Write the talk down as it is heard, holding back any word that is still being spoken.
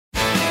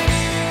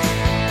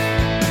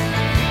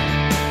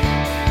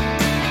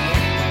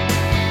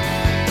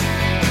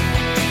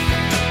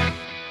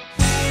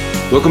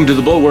Welcome to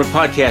the Bulwark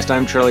Podcast.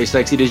 I'm Charlie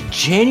Sykes. It is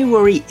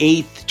January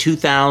 8th,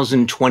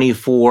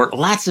 2024.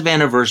 Lots of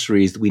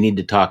anniversaries that we need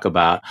to talk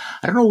about.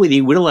 I don't know whether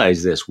you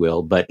realize this,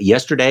 Will, but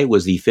yesterday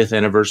was the 5th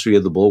anniversary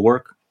of the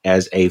Bulwark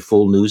as a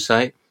full news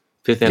site.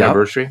 5th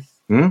anniversary.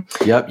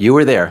 Yep, you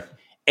were there.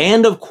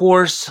 And of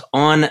course,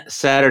 on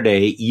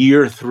Saturday,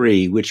 year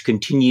 3, which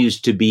continues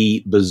to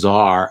be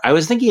bizarre. I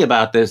was thinking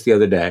about this the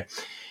other day.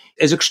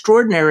 As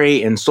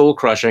extraordinary and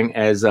soul-crushing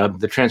as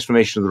the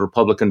transformation of the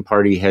Republican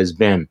Party has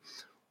been,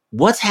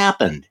 what's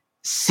happened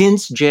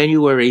since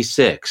January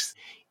 6th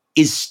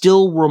is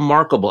still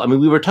remarkable. I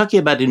mean, we were talking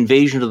about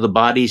invasion of the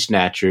body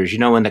snatchers,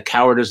 and the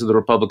cowardice of the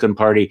Republican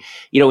Party,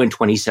 in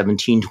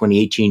 2017,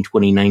 2018,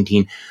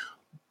 2019.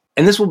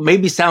 And this will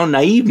maybe sound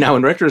naive now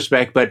in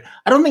retrospect, but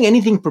I don't think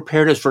anything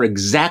prepared us for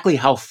exactly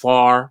how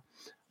far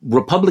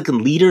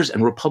Republican leaders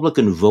and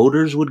Republican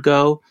voters would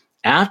go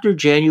after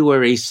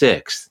January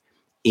 6th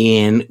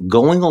in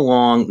going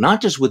along, not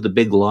just with the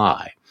big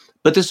lie,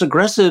 but this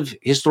aggressive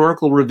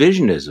historical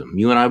revisionism.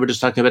 You and I were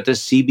just talking about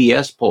this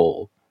CBS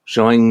poll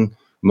showing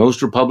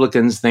most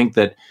Republicans think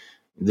that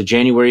the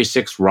January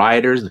 6th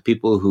rioters, the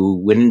people who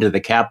went into the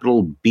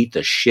Capitol, beat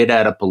the shit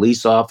out of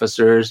police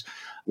officers,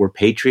 were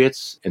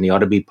patriots and they ought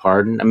to be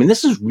pardoned. I mean,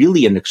 this is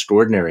really an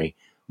extraordinary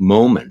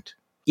moment.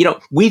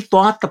 We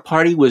thought the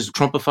party was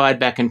Trumpified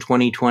back in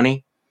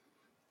 2020.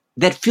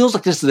 That feels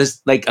like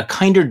this like a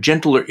kinder,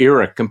 gentler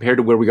era compared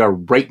to where we are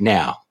right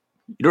now.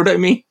 You know what I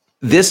mean?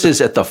 This is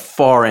at the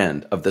far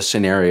end of the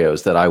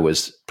scenarios that I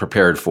was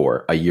prepared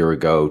for a year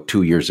ago,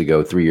 2 years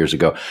ago, 3 years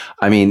ago.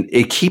 I mean,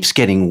 it keeps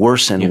getting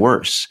worse and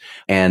worse.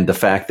 And the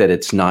fact that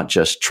it's not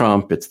just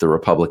Trump, it's the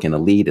Republican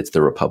elite, it's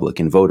the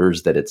Republican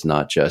voters, that it's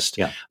not just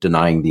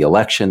denying the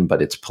election,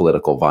 but it's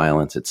political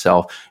violence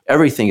itself.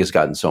 Everything has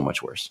gotten so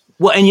much worse.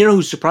 Well, and you know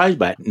who's surprised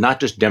by it? Not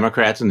just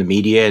Democrats and the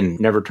media and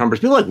never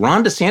Trumpers. People like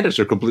Ron DeSantis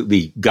are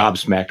completely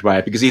gobsmacked by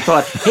it because he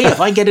thought, hey, if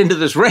I get into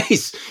this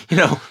race,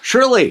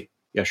 surely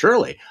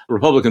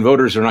Republican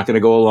voters are not going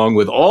to go along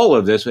with all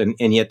of this, and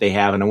yet they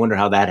have, and I wonder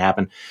how that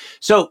happened.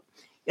 So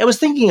I was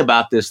thinking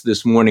about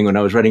this morning when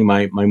I was writing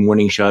my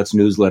Morning Shots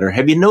newsletter.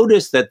 Have you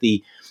noticed that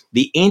the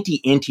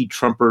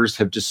anti-Trumpers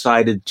have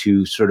decided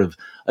to sort of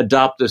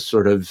adopt this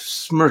sort of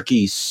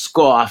smirky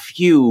scoff,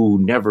 you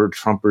never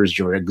Trumpers,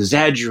 you're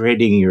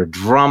exaggerating, you're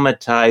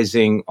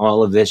dramatizing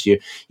all of this,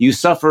 you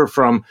suffer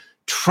from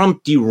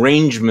Trump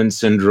derangement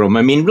syndrome.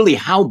 I mean, really,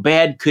 how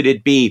bad could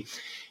it be?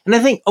 And I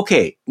think,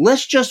 okay,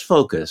 let's just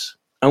focus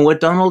on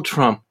what Donald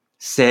Trump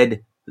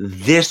said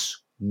this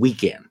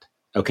weekend,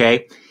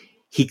 okay?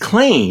 He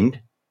claimed,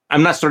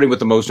 I'm not starting with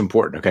the most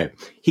important, okay?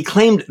 He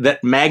claimed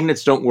that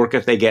magnets don't work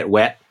if they get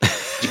wet.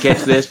 Did you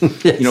catch this?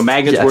 Yes,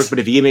 magnets work, but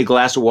if you give me a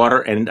glass of water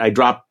and I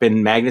drop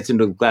in magnets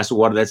into a glass of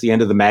water, that's the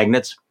end of the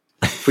magnets.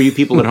 For you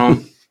people at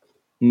home,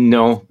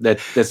 no,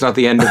 that's not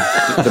the end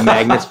of the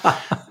magnets.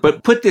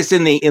 But put this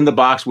in the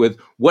box with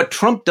what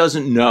Trump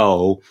doesn't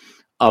know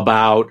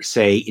about,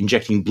 say,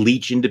 injecting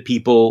bleach into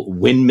people,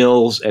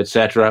 windmills,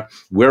 etc.,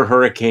 where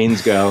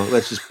hurricanes go.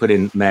 Let's just put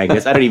in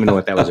magnets. I don't even know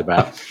what that was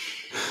about.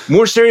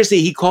 More seriously,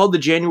 he called the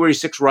January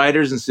 6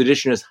 rioters and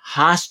seditionists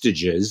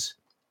hostages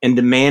and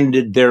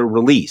demanded their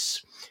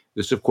release.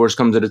 This, of course,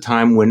 comes at a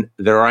time when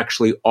there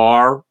actually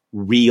are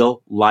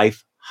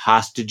real-life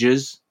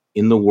hostages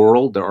in the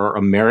world. There are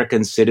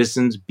American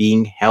citizens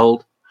being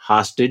held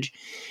hostage.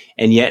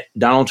 And yet,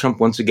 Donald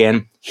Trump, once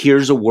again,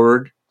 hears a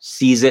word,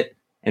 sees it,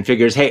 and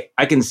figures, hey,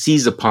 I can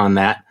seize upon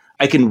that.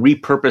 I can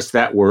repurpose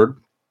that word.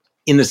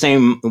 In the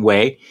same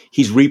way,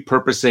 he's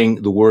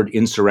repurposing the word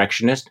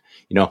insurrectionist.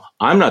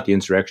 I'm not the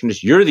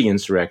insurrectionist. You're the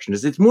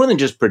insurrectionist. It's more than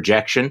just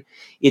projection.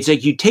 It's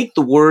like you take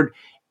the word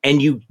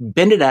and you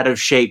bend it out of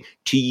shape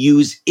to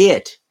use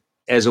it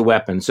as a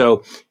weapon.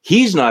 So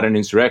he's not an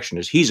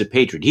insurrectionist. He's a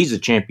patriot. He's a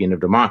champion of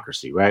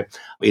democracy, right?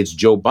 It's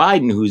Joe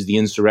Biden who's the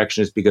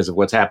insurrectionist because of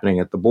what's happening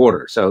at the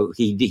border. So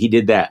he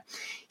did that.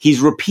 He's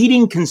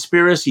repeating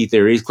conspiracy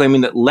theories,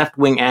 claiming that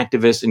left-wing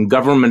activists and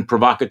government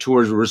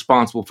provocateurs were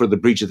responsible for the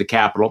breach of the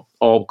Capitol.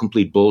 All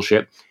complete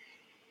bullshit.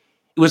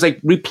 It was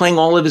like replaying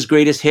all of his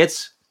greatest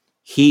hits.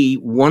 He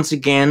once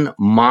again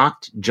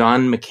mocked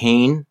John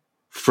McCain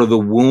for the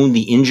wound,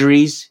 the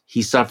injuries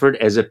he suffered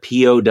as a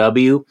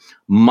POW,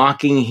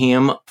 mocking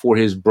him for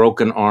his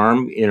broken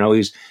arm.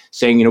 He's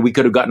saying, we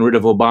could have gotten rid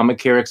of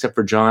Obamacare except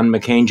for John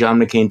McCain. John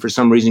McCain, for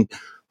some reason,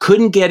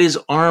 couldn't get his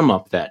arm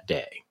up that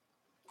day.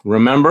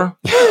 Remember?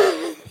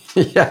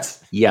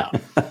 Yes. Yeah.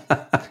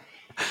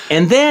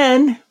 And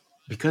then,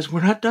 because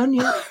we're not done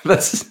yet.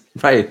 That's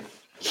right.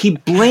 He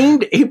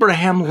blamed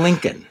Abraham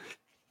Lincoln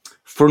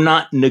for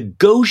not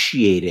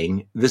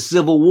negotiating the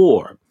Civil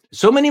War.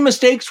 So many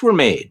mistakes were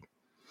made.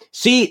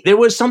 See, there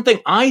was something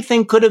I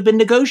think could have been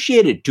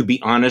negotiated, to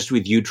be honest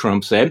with you,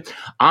 Trump said.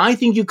 I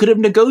think you could have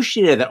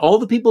negotiated that. All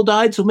the people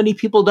died, so many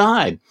people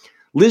died.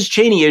 Liz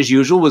Cheney, as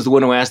usual, was the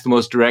one who asked the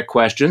most direct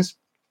questions.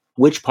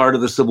 Which part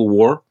of the Civil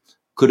War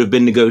could have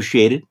been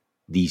negotiated?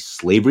 The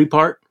slavery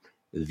part?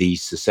 The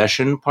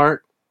secession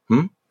part?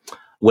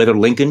 Whether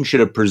Lincoln should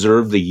have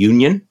preserved the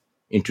Union?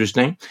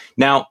 Interesting.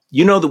 Now,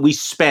 you know that we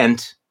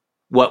spent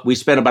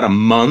about a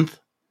month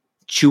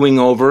chewing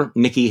over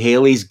Nikki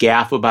Haley's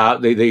gaffe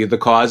about the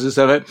causes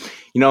of it.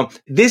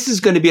 This is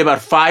going to be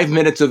about 5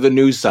 minutes of the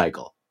news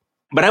cycle.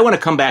 But I want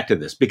to come back to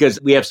this because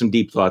we have some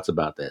deep thoughts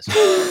about this.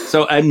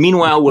 So, and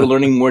meanwhile, we're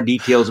learning more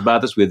details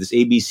about this. We have this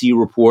ABC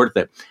report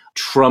that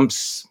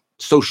Trump's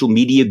social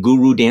media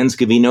guru, Dan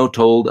Scavino,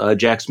 told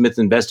Jack Smith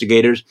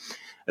investigators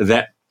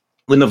that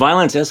when the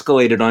violence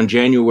escalated on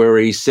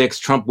January 6th,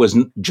 Trump was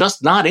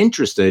just not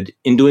interested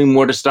in doing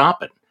more to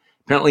stop it.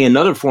 Apparently,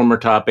 another former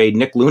top aide,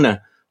 Nick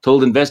Luna,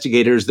 told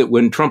investigators that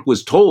when Trump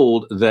was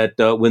told that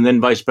when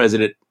then Vice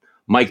President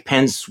Mike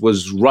Pence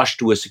was rushed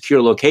to a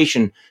secure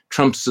location,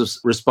 Trump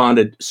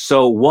responded,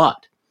 "So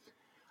what?"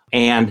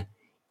 And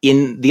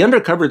in the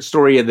undercovered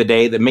story of the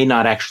day that may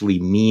not actually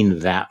mean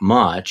that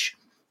much,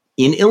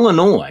 in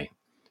Illinois,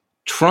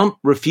 Trump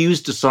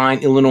refused to sign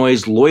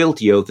Illinois'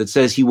 loyalty oath that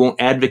says he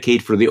won't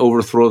advocate for the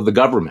overthrow of the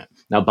government.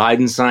 Now,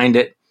 Biden signed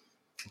it.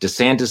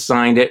 DeSantis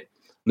signed it.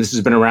 This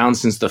has been around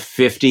since the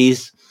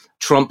 50s.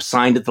 Trump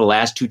signed it the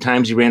last 2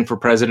 times he ran for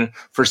president.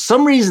 For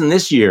some reason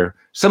this year,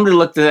 somebody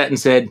looked at that and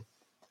said,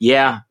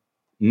 yeah,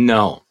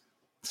 no.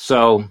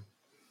 So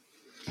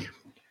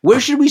where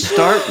should we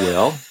start,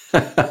 Will? Do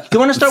you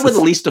want to start with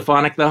Elise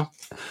Stefanik, though?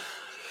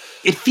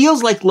 It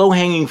feels like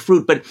low-hanging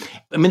fruit, but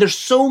I mean, there's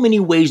so many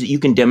ways that you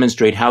can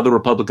demonstrate how the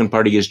Republican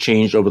Party has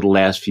changed over the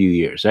last few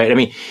years, right? I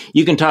mean,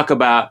 you can talk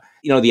about,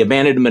 the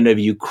abandonment of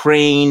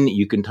Ukraine.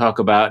 You can talk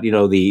about,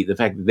 the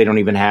fact that they don't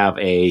even have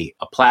a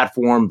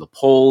platform, the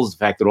polls, the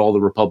fact that all the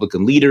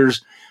Republican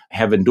leaders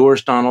have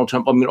endorsed Donald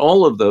Trump. I mean,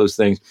 all of those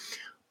things.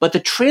 But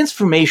the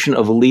transformation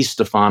of Elise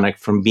Stefanik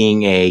from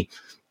being a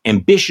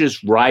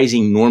ambitious,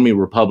 rising normie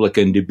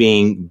Republican to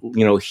being,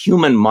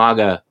 human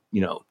MAGA,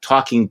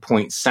 talking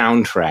point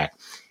soundtrack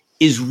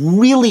is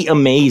really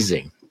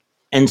amazing.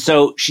 And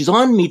so she's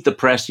on Meet the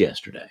Press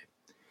yesterday.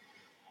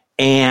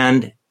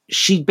 And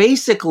she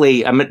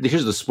basically,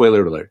 here's the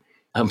spoiler alert.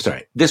 I'm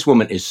sorry. This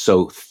woman is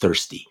so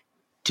thirsty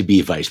to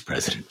be vice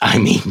president. I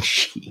mean,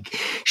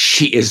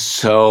 she is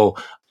so,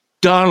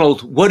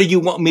 Donald, what do you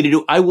want me to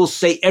do? I will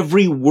say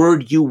every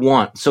word you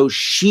want. So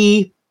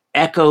she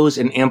echoes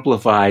and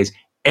amplifies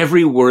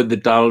every word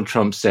that Donald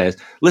Trump says.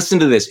 Listen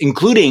to this,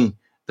 including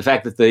the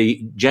fact that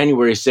the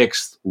January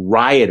 6th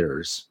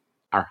rioters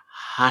are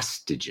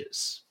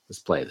hostages. Let's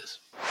play this.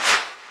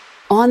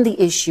 On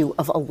the issue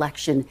of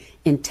election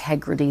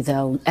integrity,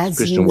 though,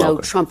 as you know,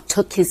 Trump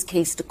took his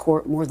case to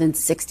court more than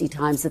 60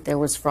 times that there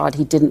was fraud.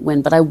 He didn't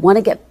win. But I want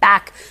to get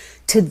back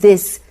to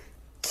this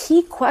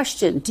key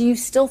question. Do you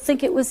still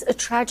think it was a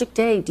tragic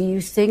day? Do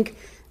you think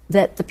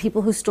that the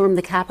people who stormed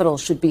the Capitol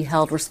should be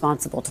held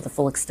responsible to the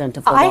full extent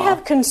of the law? I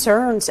have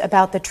concerns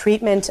about the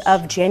treatment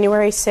of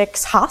January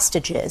 6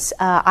 hostages.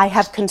 I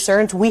have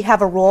concerns. We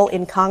have a role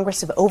in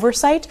Congress of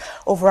oversight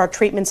over our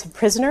treatments of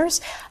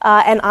prisoners.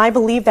 And I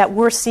believe that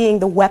we're seeing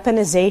the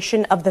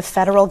weaponization of the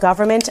federal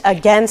government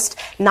against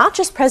not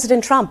just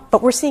President Trump,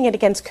 but we're seeing it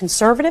against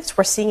conservatives.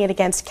 We're seeing it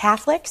against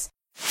Catholics.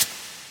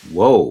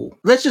 Whoa.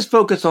 Let's just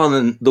focus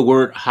on the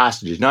word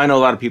hostages. Now, I know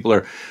a lot of people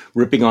are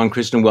ripping on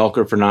Kristen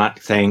Welker for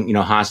not saying,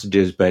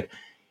 hostages, but,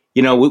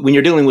 when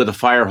you're dealing with a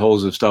fire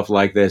hose of stuff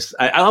like this,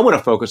 I want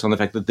to focus on the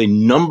fact that the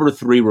number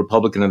 3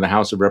 Republican in the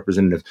House of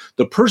Representatives,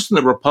 the person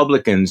that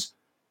Republicans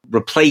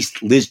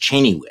replaced Liz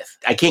Cheney with,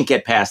 I can't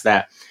get past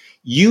that,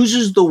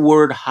 uses the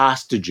word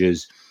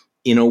hostages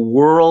in a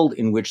world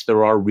in which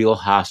there are real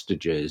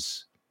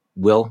hostages.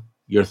 Will,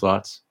 your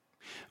thoughts?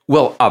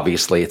 Well,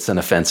 obviously, it's an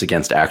offense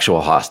against actual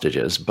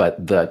hostages.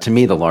 But to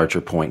me, the larger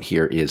point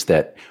here is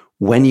that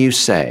when you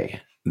say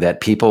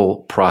that people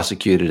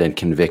prosecuted and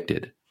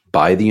convicted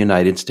by the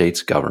United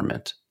States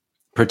government,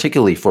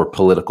 particularly for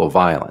political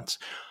violence,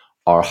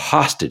 are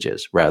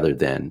hostages rather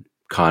than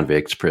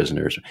convicts,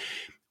 prisoners,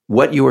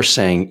 what you are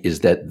saying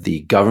is that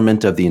the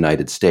government of the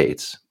United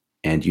States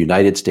and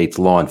United States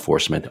law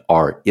enforcement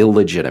are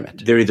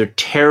illegitimate. They're either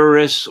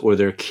terrorists or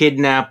they're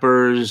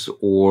kidnappers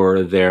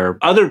or they're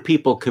other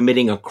people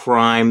committing a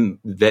crime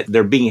that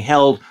they're being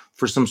held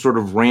for some sort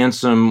of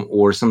ransom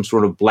or some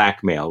sort of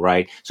blackmail,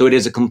 right? So it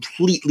is a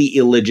completely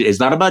illegitimate.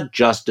 It's not about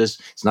justice.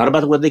 It's not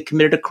about whether they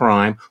committed a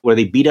crime, where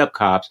they beat up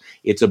cops.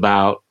 It's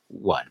about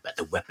what? About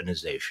the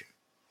weaponization.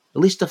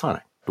 Elise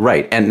Stefanik.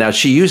 Right. And now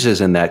she uses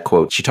in that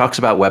quote, she talks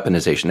about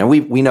weaponization. Now,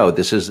 we know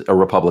this is a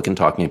Republican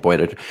talking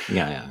point.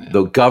 Yeah.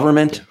 The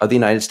government of the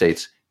United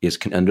States is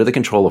under the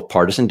control of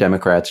partisan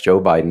Democrats,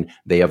 Joe Biden.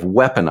 They have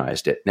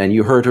weaponized it. And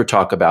you heard her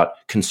talk about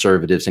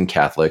conservatives and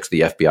Catholics,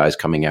 the FBI is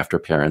coming after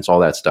parents,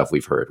 all that stuff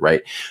we've heard,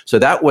 right? So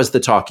that was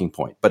the talking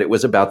point. But it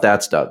was about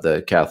that stuff,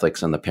 the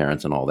Catholics and the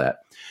parents and all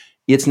that.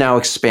 It's now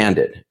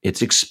expanded.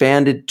 It's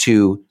expanded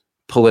to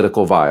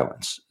political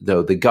violence,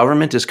 though the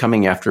government is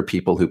coming after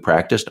people who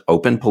practiced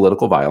open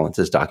political violence,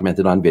 as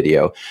documented on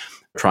video,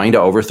 trying to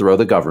overthrow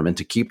the government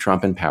to keep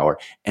Trump in power.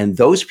 And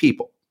those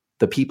people,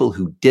 the people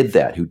who did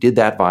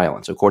that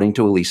violence, according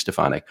to Elise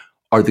Stefanik,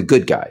 are the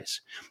good guys.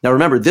 Now,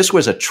 remember, this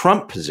was a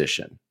Trump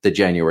position, the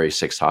January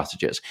 6th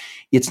hostages.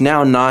 It's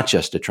now not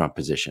just a Trump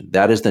position.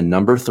 That is the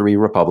number 3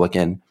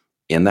 Republican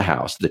in the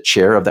House, the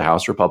chair of the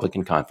House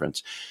Republican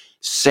Conference,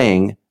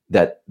 saying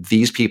that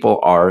these people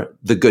are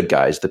the good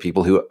guys, the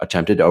people who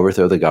attempted to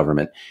overthrow the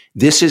government.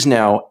 This is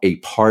now a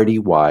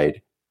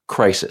party-wide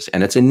crisis,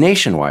 and it's a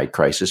nationwide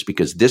crisis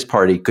because this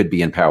party could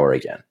be in power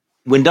again.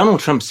 When Donald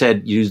Trump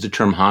used the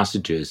term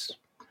hostages,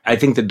 I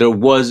think that there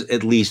was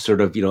at least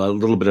sort of, a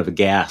little bit of a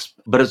gasp,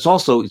 but it's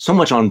also so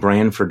much on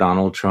brand for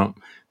Donald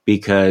Trump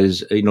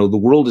because, the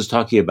world is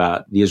talking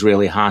about the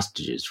Israeli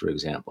hostages, for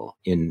example,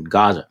 in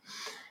Gaza.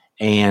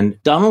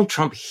 And Donald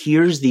Trump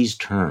hears these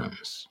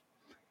terms,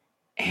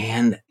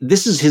 and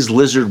this is his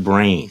lizard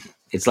brain.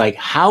 It's like,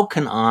 how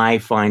can I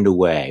find a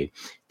way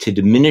to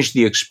diminish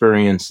the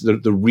experience,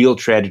 the real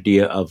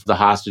tragedy of the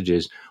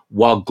hostages,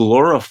 while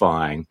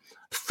glorifying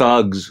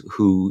thugs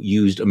who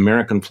used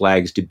American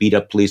flags to beat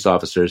up police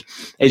officers?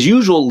 As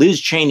usual, Liz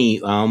Cheney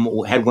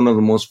had one of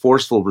the most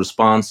forceful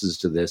responses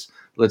to this.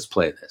 Let's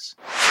play this.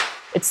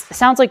 It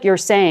sounds like you're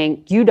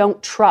saying you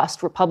don't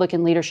trust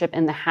Republican leadership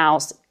in the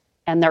House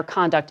and their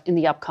conduct in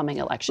the upcoming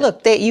election.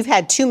 Look, you've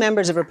had two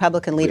members of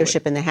Republican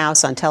leadership in the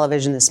House on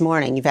television this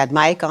morning. You've had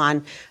Mike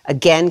on,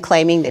 again,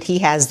 claiming that he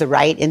has the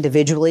right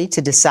individually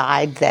to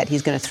decide that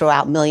he's going to throw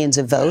out millions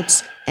of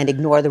votes and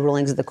ignore the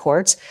rulings of the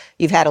courts.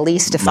 You've had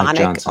Elise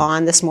Stefanik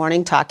on this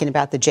morning talking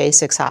about the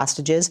J6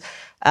 hostages.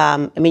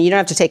 You don't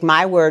have to take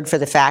my word for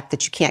the fact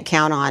that you can't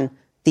count on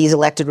these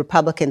elected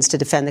Republicans to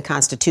defend the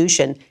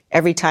Constitution.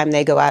 Every time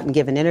they go out and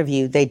give an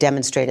interview, they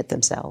demonstrate it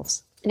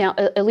themselves. Now,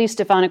 Elise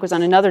Stefanik was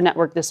on another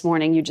network this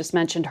morning. You just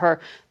mentioned her.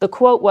 The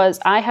quote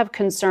was, "I have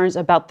concerns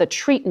about the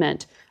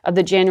treatment of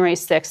the January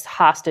 6th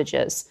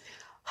hostages."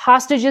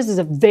 Hostages is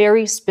a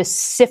very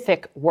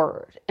specific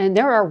word, and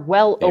there are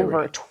well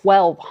over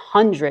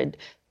 1,200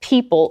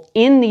 people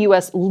in the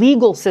U.S.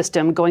 legal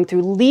system going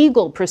through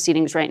legal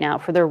proceedings right now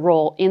for their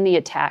role in the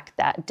attack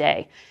that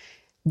day.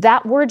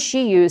 That word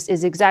she used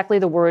is exactly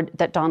the word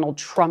that Donald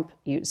Trump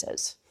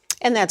uses.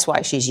 And that's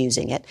why she's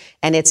using it.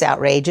 And it's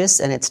outrageous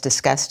and it's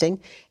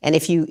disgusting. And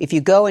if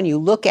you go and you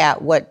look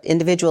at what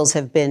individuals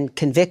have been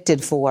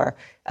convicted for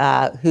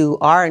who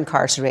are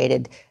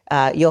incarcerated,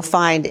 you'll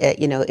find,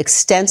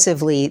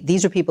 extensively,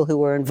 these are people who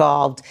were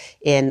involved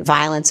in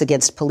violence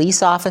against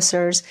police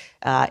officers,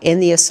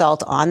 in the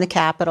assault on the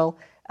Capitol.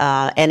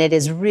 And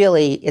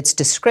it's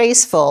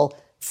disgraceful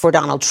for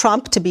Donald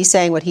Trump to be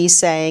saying what he's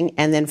saying,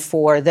 and then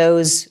for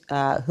those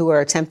who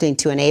are attempting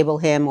to enable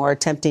him or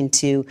attempting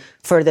to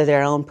further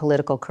their own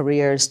political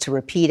careers to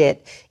repeat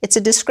it. It's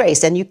a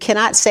disgrace. And you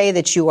cannot say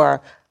that you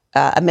are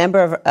a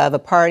member of a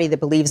party that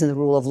believes in the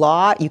rule of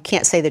law. You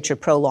can't say that you're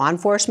pro-law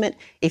enforcement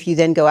if you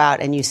then go out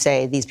and you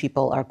say these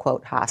people are,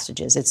 quote,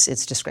 hostages.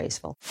 It's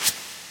disgraceful.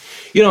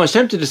 I was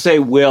tempted to say,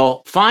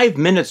 well, 5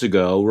 minutes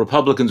ago,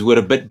 Republicans would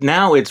have, but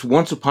now it's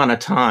once upon a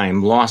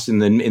time, lost in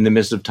the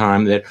midst of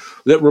time, that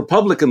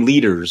Republican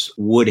leaders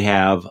would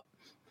have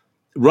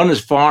run as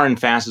far and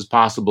fast as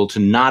possible to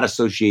not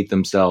associate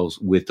themselves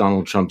with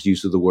Donald Trump's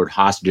use of the word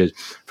hostages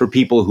for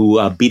people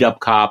who beat up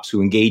cops,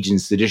 who engage in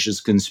seditious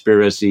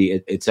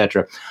conspiracy, et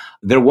cetera.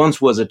 There once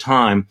was a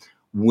time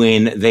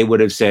when they would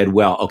have said,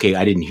 well, okay,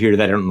 I didn't hear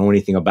that. I don't know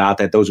anything about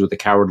that. Those were the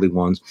cowardly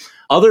ones.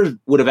 Others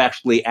would have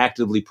actually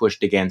actively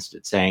pushed against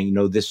it, saying,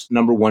 this,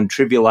 number one,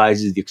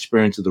 trivializes the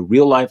experience of the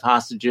real life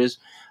hostages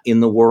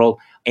in the world.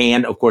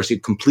 And of course,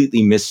 it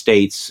completely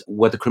misstates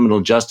what the criminal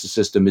justice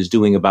system is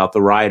doing about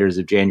the rioters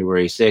of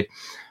January 6th.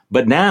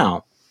 But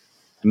now,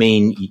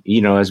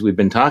 as we've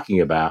been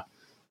talking about,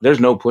 there's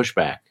no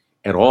pushback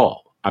at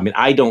all.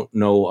 I don't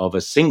know of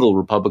a single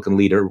Republican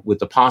leader, with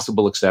the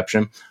possible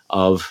exception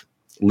of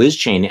Liz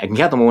Cheney. I can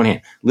count them on one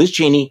hand. Liz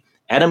Cheney,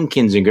 Adam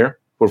Kinzinger,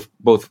 were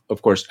both,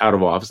 of course, out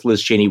of office.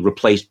 Liz Cheney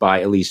replaced by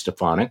Elise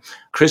Stefanik.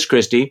 Chris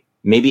Christie,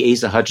 maybe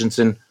Asa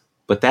Hutchinson,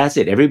 but that's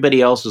it.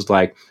 Everybody else is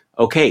like,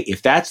 okay,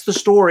 if that's the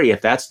story,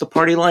 if that's the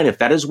party line, if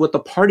that is what the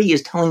party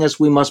is telling us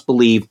we must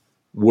believe,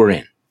 we're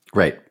in.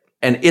 Right.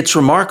 And it's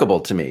remarkable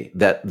to me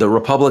that the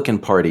Republican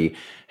Party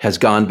has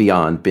gone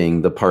beyond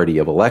being the party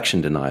of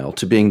election denial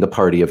to being the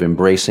party of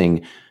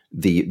embracing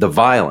the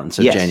violence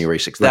of January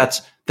 6th.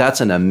 Right. That's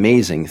an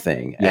amazing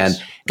thing. Yes.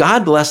 And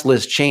God bless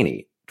Liz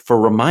Cheney for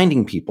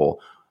reminding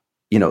people,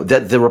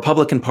 that the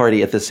Republican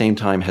Party at the same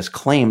time has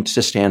claimed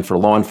to stand for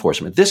law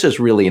enforcement. This is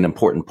really an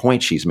important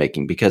point she's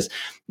making because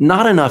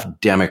not enough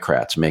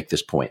Democrats make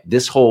this point.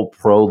 This whole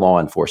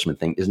pro-law enforcement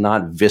thing is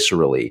not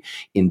viscerally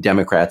in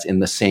Democrats in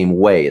the same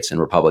way it's in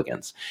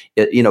Republicans.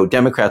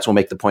 Democrats will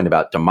make the point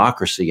about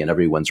democracy and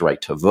everyone's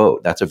right to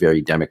vote. That's a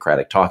very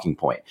Democratic talking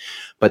point.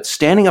 But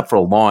standing up for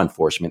law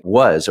enforcement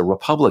was a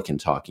Republican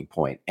talking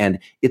point. And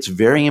it's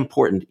very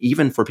important,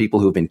 even for people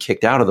who've been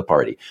kicked out of the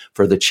party,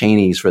 for the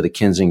Cheneys, for the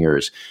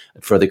Kinzingers,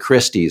 for the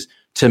Christies,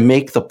 to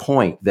make the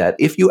point that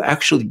if you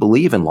actually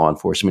believe in law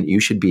enforcement, you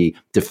should be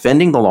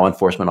defending the law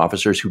enforcement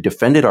officers who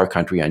defended our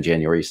country on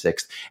January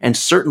 6th, and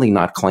certainly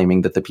not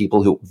claiming that the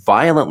people who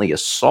violently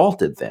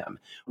assaulted them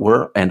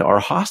were and are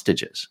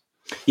hostages.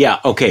 Yeah,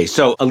 okay.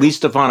 So Elise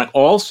Stefanik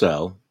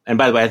also, and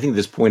by the way, I think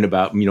this point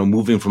about,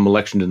 moving from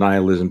election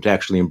denialism to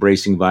actually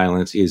embracing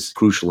violence is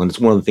crucial. And it's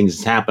one of the things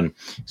that's happened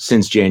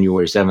since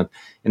January 7th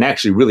and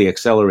actually really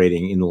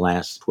accelerating in the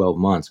last 12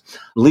 months.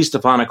 Elise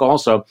Stefanik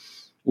also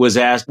was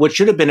asked what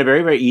should have been a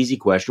very, very easy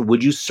question.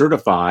 Would you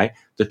certify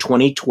the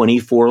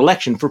 2024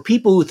 election? For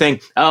people who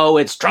think, oh,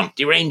 it's Trump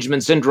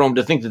derangement syndrome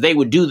to think that they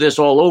would do this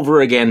all over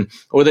again,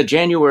 or that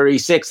January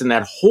 6th and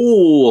that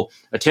whole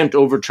attempt to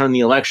overturn the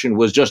election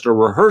was just a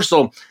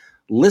rehearsal.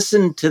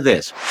 Listen to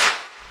this.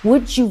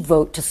 Would you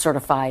vote to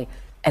certify,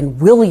 and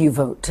will you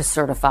vote to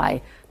certify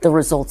the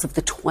results of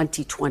the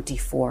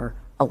 2024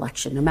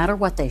 election, no matter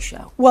what they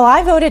show? Well,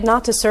 I voted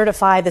not to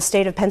certify the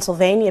state of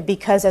Pennsylvania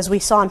because, as we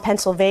saw in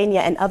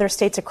Pennsylvania and other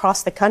states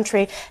across the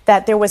country,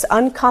 that there was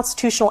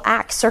unconstitutional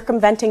acts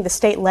circumventing the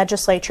state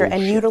legislature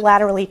and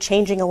unilaterally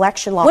changing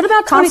election law. What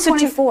about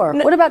 2024?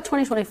 What about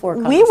 2024?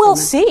 We will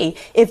see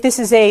if this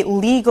is a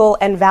legal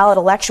and valid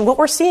election. What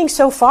we're seeing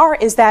so far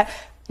is that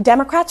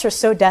Democrats are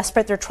so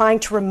desperate, they're trying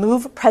to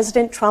remove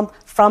President Trump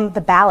from the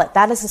ballot.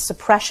 That is a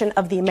suppression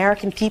of the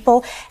American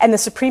people, and the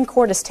Supreme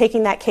Court is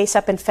taking that case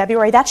up in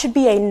February. That should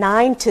be a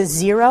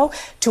 9-0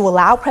 to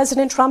allow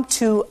President Trump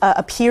to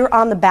appear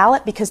on the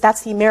ballot, because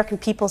that's the American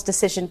people's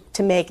decision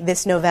to make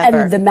this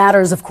November. And the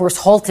matter is, of course,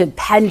 halted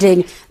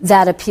pending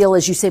that appeal,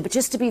 as you say. But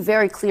just to be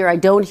very clear, I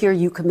don't hear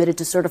you committed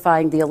to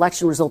certifying the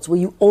election results. Will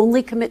you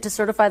only commit to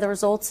certify the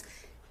results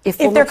if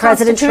former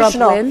President Trump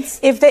wins?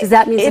 Does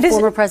that mean if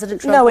former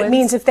President Trump wins? No, it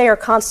means if they are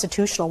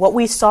constitutional. What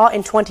we saw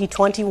in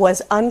 2020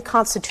 was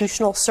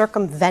unconstitutional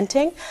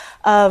circumventing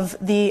of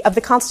the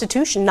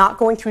Constitution, not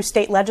going through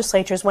state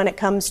legislatures when it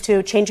comes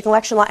to changing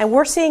election law. And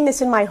we're seeing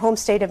this in my home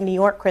state of New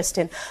York,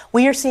 Kristen.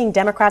 We are seeing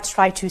Democrats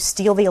try to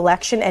steal the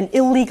election and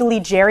illegally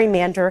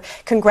gerrymander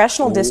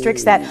congressional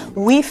districts that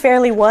we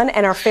fairly won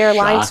and are fair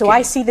lines. So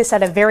I see this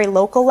at a very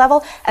local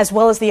level, as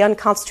well as the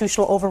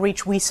unconstitutional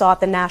overreach we saw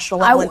at the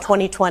national level in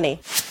 2020.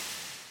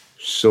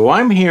 So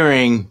I'm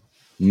hearing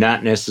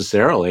not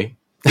necessarily.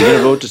 You're going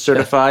to vote to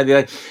certify the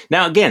election.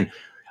 Now, again,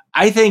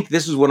 I think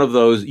this is one of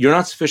those you're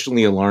not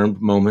sufficiently alarmed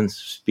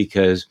moments,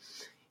 because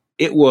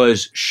it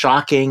was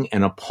shocking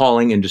and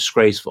appalling and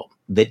disgraceful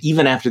that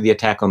even after the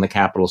attack on the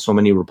Capitol, so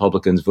many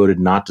Republicans voted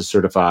not to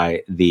certify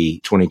the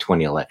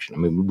 2020 election. I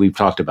mean, we've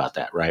talked about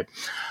that, right?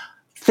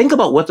 Think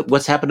about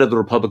what's happened to the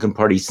Republican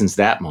Party since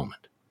that moment.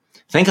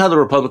 Think how the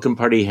Republican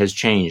Party has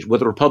changed,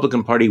 what the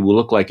Republican Party will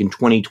look like in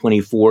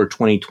 2024,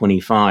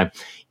 2025,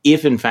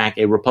 if in fact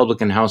a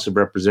Republican House of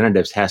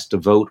Representatives has to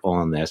vote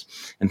on this.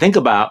 And think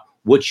about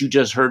what you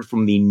just heard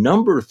from the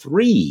number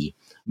 3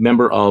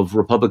 member of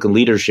Republican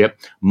leadership,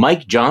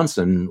 Mike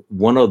Johnson,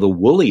 one of the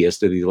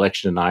wooliest of the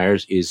election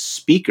deniers, is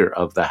Speaker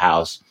of the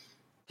House.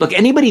 Look,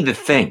 anybody that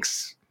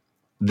thinks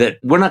that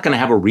we're not going to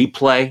have a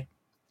replay,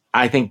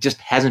 I think just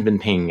hasn't been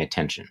paying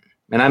attention.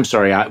 And I'm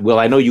sorry,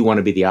 I know you want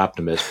to be the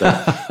optimist,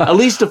 but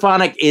Elise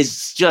Stefanik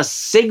is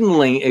just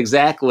signaling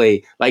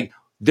exactly like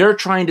they're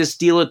trying to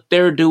steal it.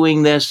 They're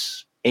doing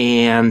this.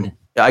 And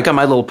I got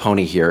my little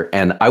pony here,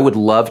 and I would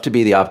love to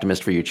be the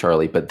optimist for you,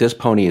 Charlie, but this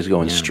pony is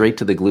going straight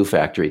to the glue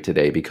factory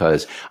today,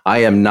 because I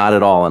am not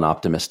at all an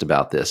optimist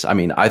about this. I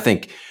mean,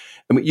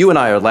 you and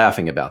I are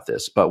laughing about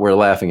this, but we're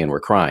laughing and we're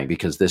crying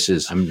because this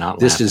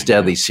is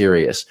deadly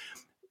serious.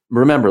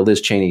 Remember,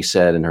 Liz Cheney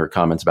said in her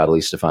comments about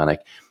Elise Stefanik,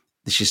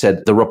 she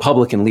said the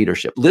Republican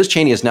leadership. Liz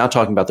Cheney is now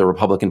talking about the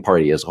Republican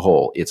Party as a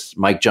whole. It's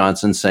Mike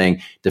Johnson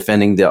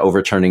defending the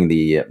overturning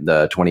the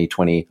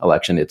 2020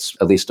 election. It's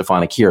Elise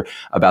Stefanik here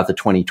about the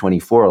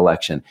 2024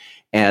 election.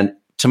 And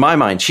to my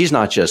mind, she's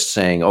not just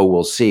saying, oh,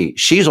 we'll see.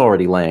 She's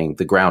already laying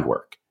the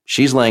groundwork.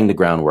 She's laying the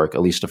groundwork,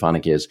 Elise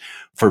Stefanik is,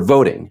 for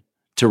voting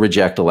to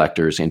reject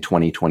electors in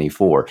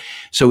 2024.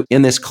 So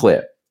in this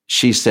clip,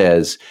 she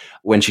says,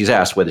 when she's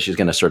asked whether she's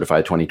going to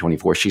certify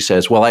 2024, she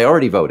says, well, I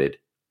already voted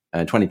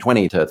in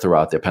 2020 to throw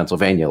out their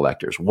Pennsylvania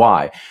electors.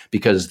 Why?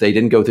 Because they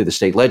didn't go through the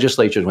state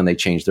legislatures when they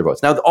changed their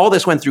votes. Now, all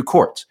this went through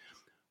courts.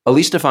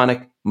 Elise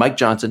Stefanik, Mike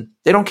Johnson,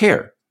 they don't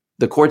care.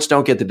 The courts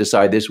don't get to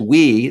decide this.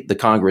 We, the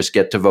Congress,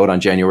 get to vote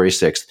on January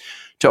 6th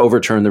to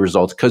overturn the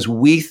results because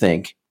we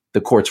think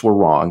the courts were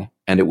wrong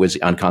and it was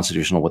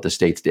unconstitutional what the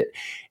states did.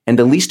 And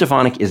Elise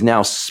Stefanik is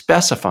now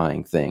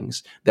specifying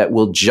things that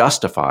will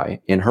justify,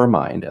 in her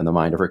mind and the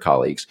mind of her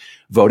colleagues,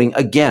 voting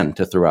again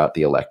to throw out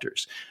the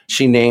electors.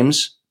 She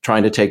names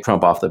trying to take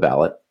Trump off the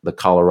ballot,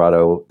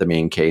 the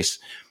Maine case.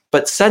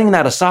 But setting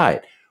that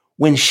aside,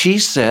 when she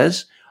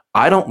says,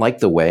 I don't like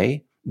the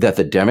way that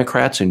the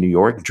Democrats in New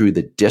York drew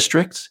the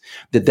districts,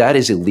 that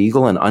is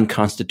illegal and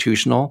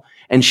unconstitutional,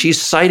 and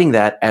she's citing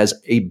that as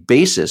a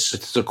basis.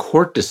 It's a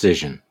court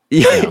decision.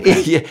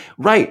 Yeah,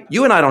 right.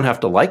 You and I don't have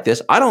to like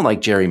this. I don't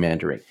like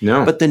gerrymandering.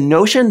 No. But the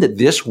notion that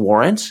this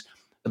warrants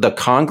the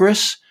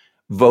Congress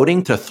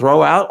voting to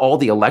throw out all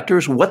the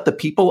electors, what the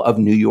people of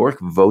New York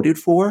voted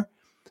for,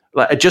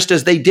 just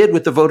as they did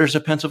with the voters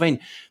of Pennsylvania.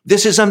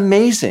 This is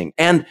amazing.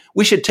 And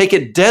we should take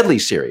it deadly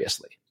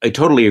seriously. I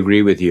totally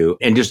agree with you.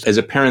 And just as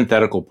a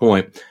parenthetical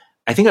point,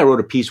 I think I wrote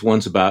a piece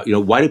once about,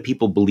 why do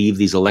people believe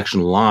these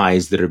election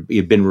lies that have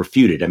been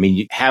refuted? I mean,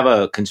 you have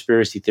a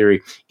conspiracy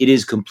theory. It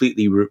is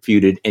completely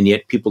refuted. And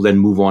yet people then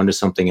move on to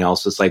something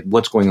else. It's like,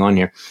 what's going on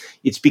here?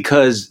 It's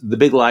because the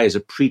big lie is a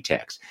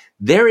pretext.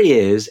 There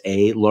is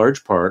a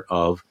large part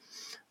of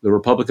the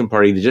Republican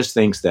Party that just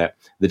thinks that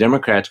the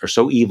Democrats are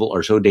so evil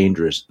or so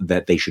dangerous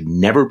that they should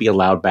never be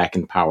allowed back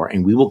in power.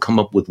 And we will come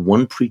up with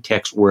one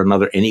pretext or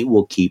another, and it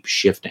will keep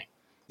shifting.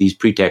 These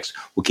pretexts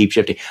will keep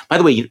shifting. By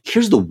the way,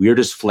 here's the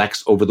weirdest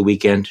flex over the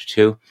weekend,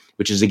 too,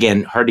 which is,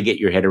 again, hard to get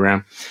your head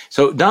around.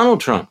 So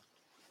Donald Trump,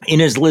 in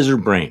his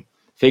lizard brain,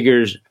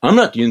 figures, I'm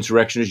not the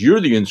insurrectionist, you're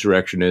the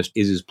insurrectionist,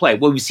 is his play.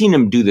 Well, we've seen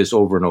him do this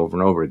over and over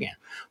and over again.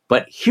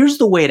 But here's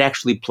the way it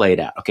actually played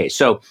out. Okay,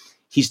 so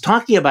he's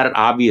talking about it,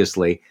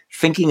 obviously,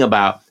 thinking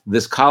about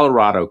this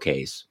Colorado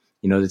case,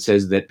 that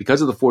says that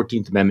because of the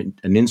 14th Amendment,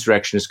 an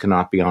insurrectionist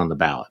cannot be on the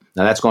ballot.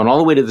 Now, that's gone all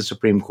the way to the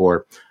Supreme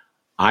Court.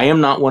 I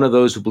am not one of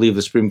those who believe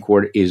the Supreme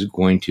Court is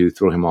going to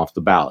throw him off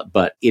the ballot,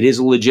 but it is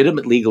a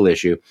legitimate legal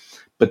issue.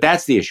 But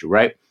that's the issue,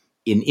 right?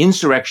 An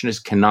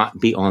insurrectionist cannot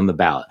be on the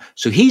ballot.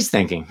 So he's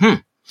thinking,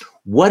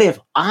 what if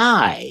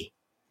I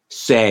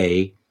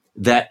say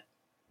that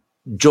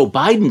Joe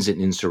Biden's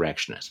an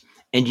insurrectionist?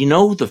 And you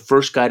know who the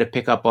first guy to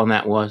pick up on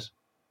that was?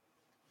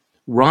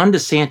 Ron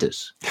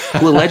DeSantis,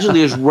 who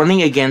allegedly is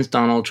running against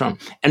Donald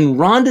Trump. And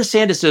Ron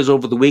DeSantis says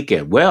over the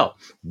weekend, well,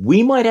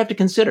 we might have to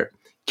consider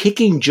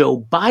kicking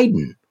Joe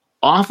Biden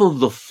off of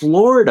the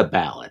Florida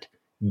ballot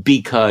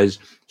because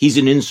he's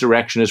an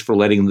insurrectionist for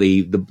letting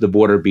the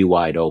border be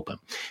wide open.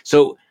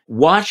 So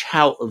watch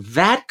how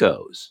that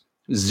goes,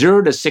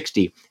 0 to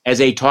 60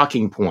 as a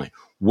talking point.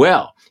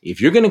 Well,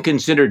 if you're going to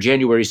consider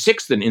January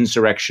 6th an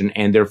insurrection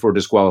and therefore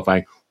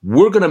disqualifying,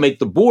 we're going to make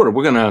the border.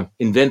 We're going to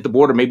invent the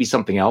border, maybe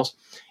something else,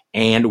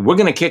 and we're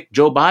going to kick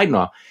Joe Biden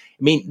off.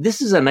 I mean,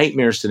 this is a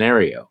nightmare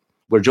scenario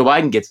where Joe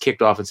Biden gets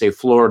kicked off in, say,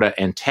 Florida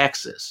and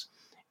Texas,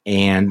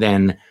 and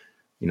then,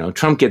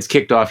 Trump gets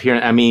kicked off here.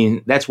 I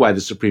mean, that's why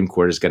the Supreme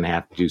Court is going to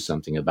have to do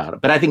something about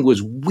it. But I think it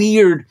was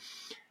weird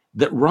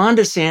that Ron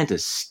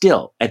DeSantis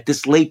still, at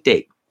this late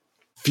date,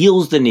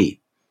 feels the need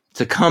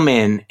to come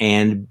in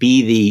and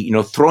be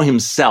throw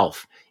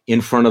himself in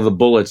front of the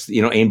bullets,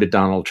 aimed at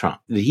Donald Trump.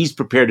 He's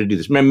prepared to do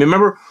this.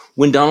 Remember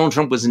when Donald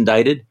Trump was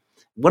indicted?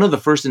 One of the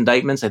first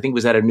indictments, I think,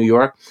 was out of New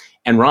York.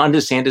 And Ron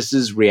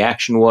DeSantis's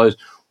reaction was,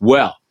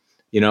 well,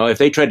 if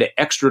they tried to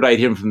extradite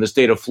him from the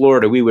state of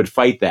Florida, we would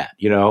fight that.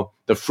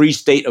 The free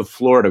state of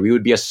Florida, we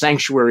would be a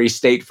sanctuary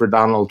state for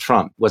Donald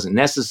Trump. It wasn't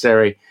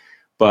necessary.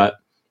 But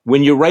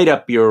when you write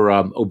up your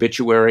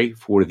obituary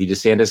for the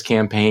DeSantis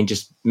campaign,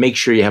 just make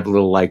sure you have a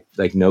little like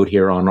note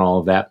here on all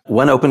of that.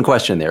 One open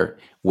question there,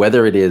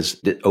 whether it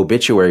is the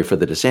obituary for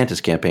the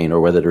DeSantis campaign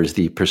or whether it is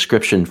the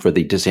prescription for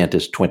the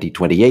DeSantis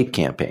 2028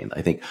 campaign.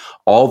 I think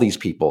all these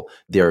people,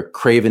 their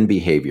craven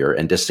behavior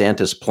and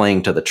DeSantis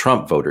playing to the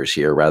Trump voters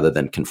here rather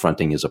than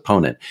confronting his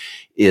opponent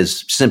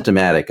is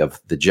symptomatic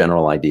of the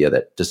general idea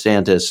that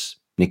DeSantis,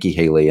 Nikki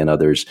Haley, and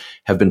others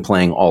have been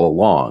playing all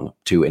along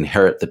to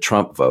inherit the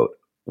Trump vote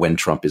when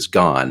Trump is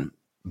gone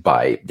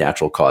by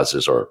natural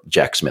causes or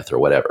Jack Smith or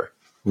whatever.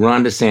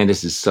 Ron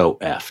DeSantis is so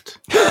effed.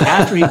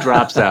 After he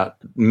drops out,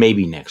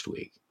 maybe next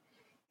week,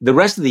 the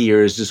rest of the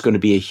year is just going to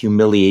be a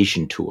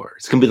humiliation tour.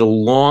 It's going to be the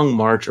long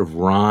march of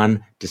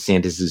Ron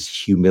DeSantis's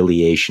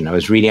humiliation. I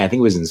was reading, I think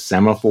it was in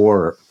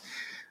Semaphore,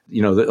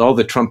 all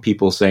the Trump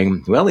people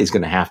saying, well, he's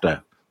going to have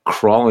to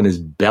crawl on his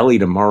belly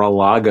to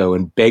Mar-a-Lago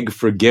and beg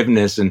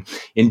forgiveness and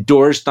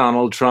endorse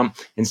Donald Trump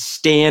and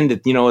stand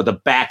at, at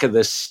the back of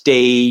the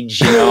stage,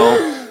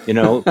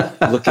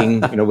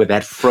 looking, with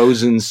that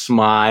frozen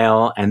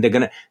smile.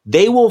 And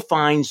they will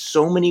find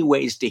so many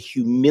ways to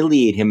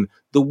humiliate him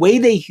the way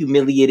they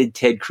humiliated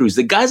Ted Cruz.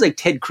 The guys like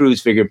Ted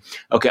Cruz figured,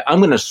 okay, I'm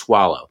going to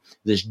swallow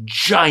this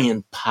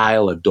giant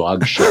pile of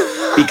dog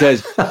shit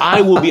because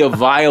I will be a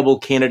viable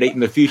candidate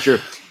in the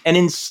future. And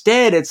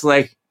instead it's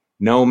like,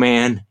 no,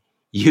 man,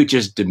 you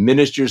just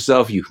diminished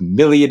yourself. You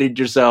humiliated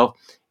yourself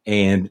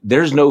and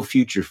there's no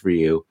future for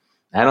you.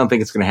 I don't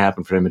think it's going to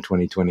happen for him in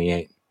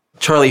 2028.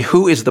 Charlie,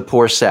 who is the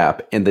poor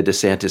sap in the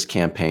DeSantis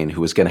campaign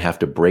who is going to have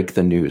to break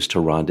the news to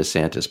Ron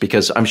DeSantis?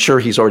 Because I'm sure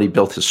he's already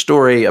built his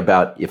story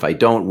about if I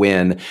don't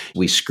win,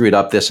 we screwed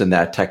up this and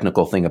that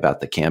technical thing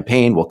about the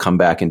campaign. We'll come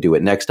back and do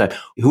it next time.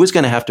 Who is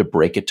going to have to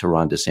break it to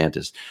Ron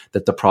DeSantis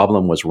that the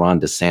problem was Ron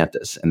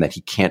DeSantis and that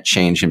he can't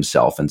change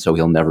himself and so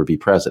he'll never be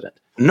president?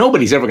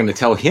 Nobody's ever going to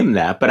tell him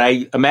that, but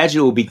I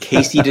imagine it will be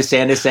Casey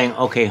DeSantis saying,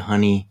 okay,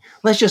 honey,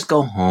 let's just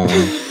go home.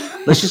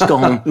 Let's just go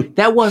home.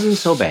 That wasn't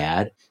so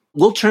bad.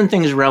 We'll turn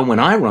things around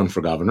when I run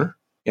for governor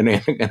in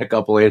a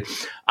couple of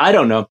years. I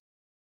don't know.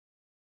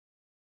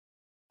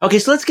 Okay,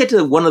 so let's get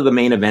to one of the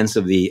main events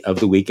of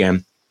the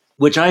weekend,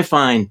 which I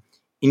find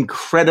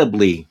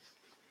incredibly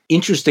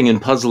interesting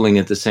and puzzling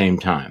at the same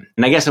time.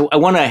 And I guess I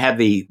want to have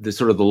the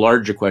sort of the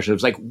larger question.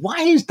 It's like, why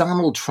is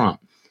Donald Trump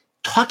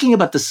talking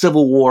about the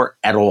Civil War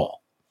at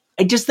all?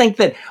 I just think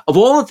that of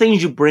all the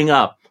things you bring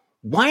up,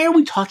 why are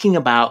we talking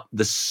about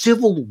the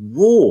Civil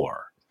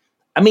War?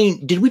 I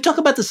mean, did we talk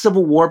about the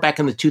Civil War back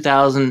in the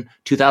 2000,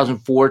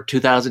 2004,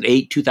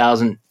 2008,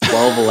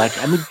 2012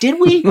 election? I mean, did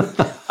we?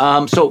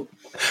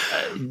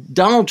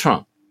 Donald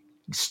Trump,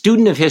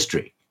 student of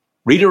history,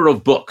 reader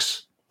of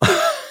books,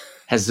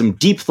 has some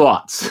deep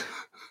thoughts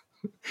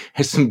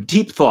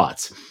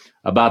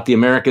about the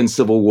American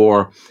Civil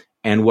War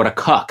and what a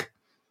cuck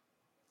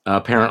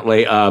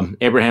apparently,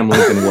 Abraham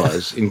Lincoln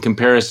was in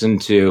comparison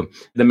to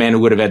the man who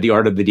would have had the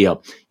art of the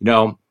deal.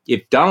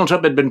 If Donald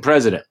Trump had been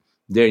president,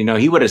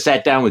 he would have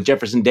sat down with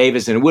Jefferson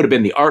Davis and it would have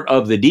been the art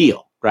of the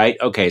deal, right?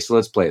 Okay, so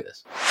let's play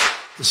this.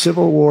 The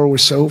Civil War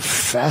was so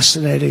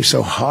fascinating,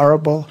 so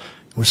horrible.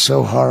 It was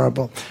so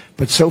horrible,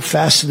 but so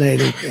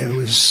fascinating. It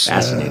was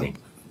fascinating.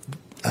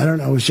 I don't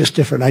know. It was just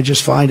different. I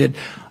just find it.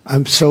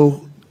 I'm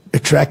so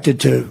attracted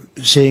to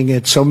seeing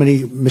it. So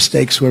many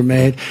mistakes were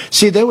made.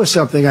 See, there was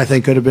something I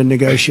think could have been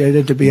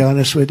negotiated, to be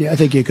honest with you. I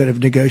think you could have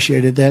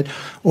negotiated that.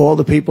 All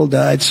the people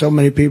died. So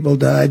many people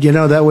died.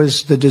 That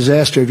was the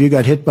disaster. If you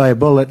got hit by a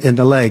bullet in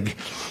the leg,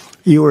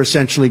 you were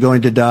essentially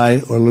going to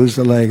die or lose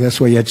the leg. That's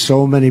why you had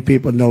so many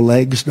people, no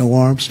legs, no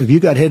arms. If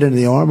you got hit in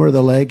the arm or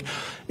the leg,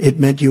 it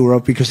meant you were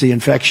up because the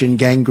infection,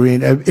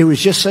 gangrene. It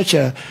was just such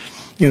a,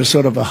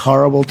 sort of a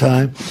horrible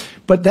time.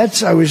 But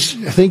I was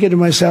thinking to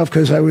myself,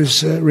 because I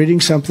was reading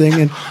something,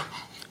 and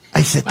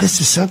I said, this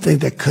is something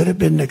that could have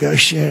been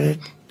negotiated,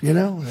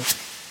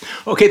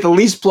 Okay, the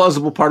least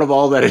plausible part of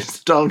all that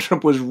is Donald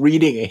Trump was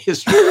reading a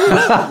history of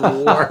the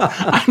Civil War.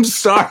 I'm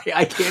sorry,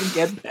 I can't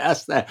get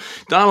past that.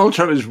 Donald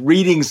Trump is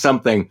reading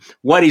something.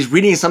 What? He's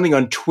reading something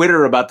on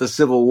Twitter about the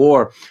Civil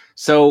War.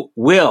 So,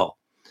 Will,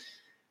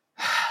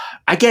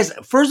 I guess,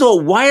 first of all,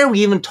 why are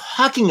we even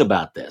talking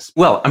about this?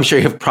 Well, I'm sure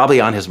you're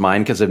probably on his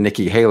mind because of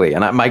Nikki Haley.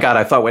 And my God,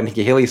 I thought what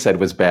Nikki Haley said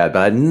was bad, but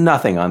I had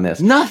nothing on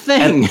this. Nothing.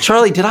 And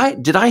Charlie, did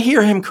I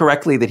hear him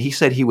correctly that he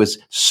said he was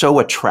so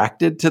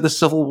attracted to the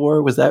Civil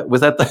War? Was that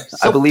the?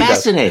 So I believe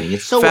fascinating.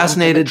 It's so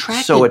fascinated,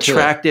 so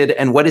attracted.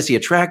 And what is he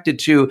attracted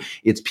to?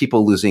 It's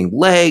people losing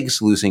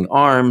legs, losing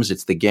arms.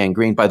 It's the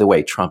gangrene. By the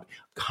way, Trump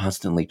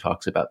constantly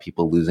talks about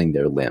people losing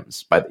their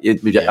limbs. I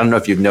don't know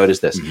if you've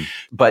noticed this,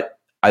 but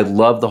I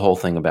love the whole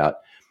thing about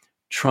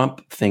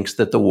Trump thinks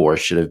that the war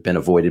should have been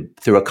avoided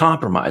through a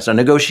compromise, a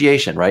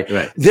negotiation, right?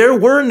 There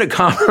were no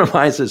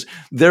compromises.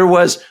 There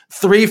was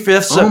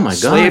 3/5 of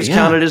slaves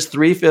counted as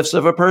 3/5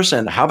 of a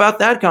person. How about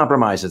that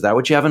compromise? Is that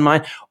what you have in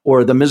mind?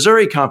 Or the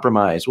Missouri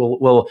Compromise?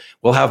 We'll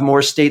have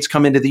more states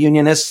come into the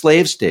Union as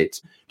slave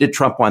states. Did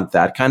Trump want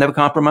that kind of a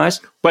compromise?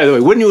 By the way,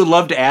 wouldn't you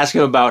love to ask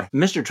him about,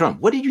 Mr. Trump,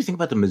 what did you think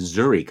about the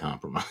Missouri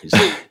Compromise?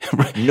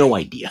 No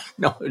idea.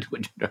 No.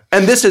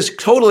 And this is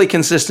totally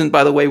consistent,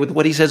 by the way, with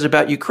what he says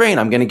about Ukraine.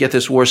 I'm going to get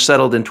this war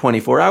settled in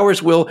 24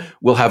 hours. We'll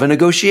have a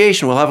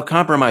negotiation. We'll have a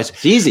compromise.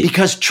 It's easy.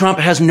 Because Trump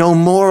has no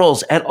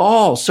morals at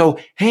all. So,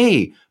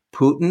 hey,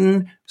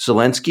 Putin,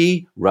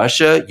 Zelensky,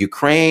 Russia,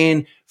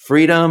 Ukraine,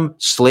 freedom,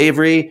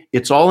 slavery,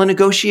 it's all a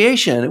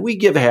negotiation. We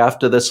give half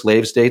to the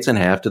slave states and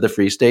half to the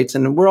free states,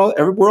 and we're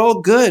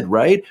all good,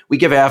 right? We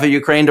give half of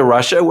Ukraine to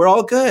Russia, we're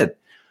all good.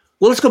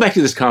 Well, let's go back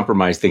to this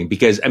compromise thing,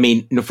 because,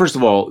 first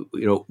of all,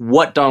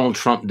 what Donald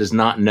Trump does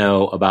not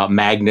know about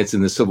magnets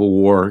in the Civil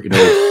War,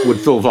 would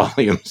fill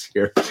volumes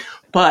here.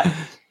 But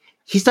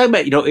he's talking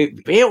about,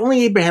 if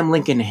only Abraham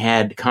Lincoln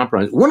had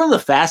compromise. One of the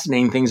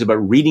fascinating things about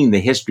reading the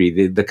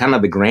history, the kind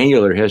of the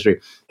granular history,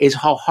 is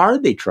how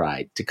hard they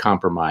tried to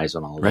compromise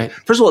on all of that.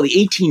 First of all, the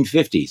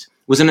 1850s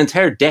was an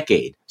entire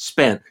decade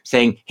spent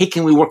saying, hey,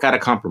 can we work out a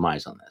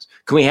compromise on this?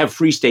 Can we have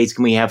free states?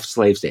 Can we have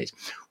slave states?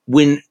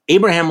 When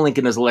Abraham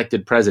Lincoln is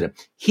elected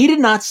president, he did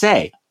not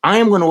say, I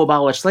am going to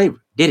abolish slavery,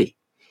 did he?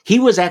 He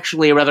was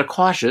actually a rather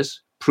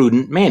cautious,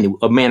 prudent man,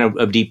 a man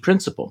of deep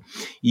principle.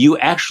 You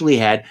actually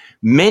had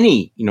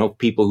many,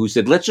 people who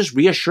said, let's just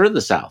reassure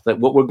the South that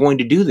what we're going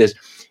to do this,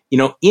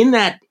 in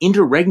that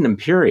interregnum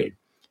period,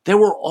 there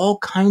were all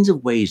kinds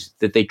of ways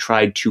that they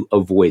tried to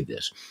avoid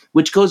this,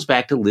 which goes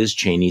back to Liz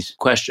Cheney's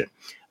question.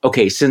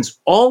 Okay, since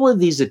all of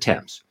these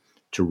attempts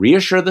to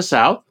reassure the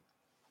South,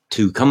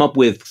 to come up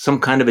with some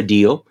kind of a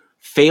deal,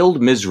 failed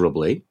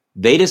miserably,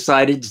 they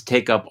decided to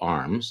take up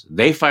arms.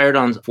 They fired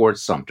on Fort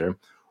Sumter.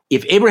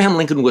 If Abraham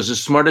Lincoln was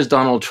as smart as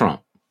Donald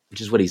Trump, which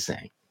is what he's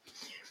saying,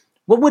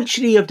 what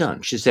should he have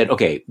done? She said,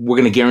 okay, we're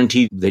going to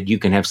guarantee that you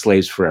can have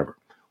slaves forever.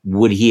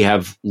 Would he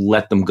have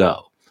let them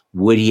go?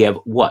 Would he have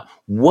what?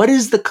 What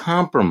is the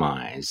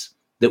compromise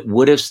that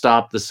would have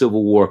stopped the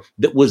Civil War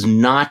that was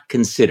not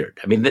considered?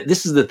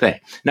 This is the thing.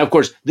 Now, of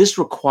course, this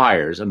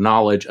requires a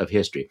knowledge of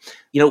history.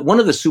 One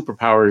of the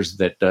superpowers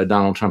that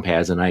Donald Trump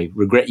has, and I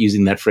regret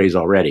using that phrase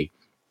already,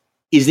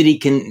 is that he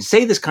can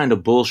say this kind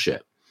of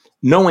bullshit,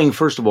 knowing,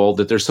 first of all,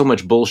 that there's so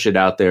much bullshit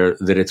out there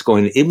that it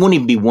won't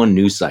even be one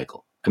news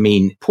cycle.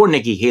 Poor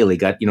Nikki Haley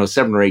got,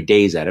 7 or 8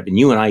 days at it, and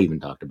you and I even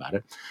talked about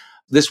it.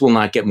 This will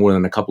not get more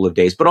than a couple of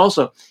days. But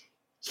also,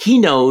 he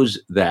knows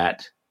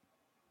that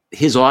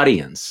his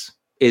audience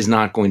is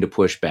not going to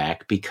push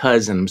back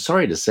because, and I'm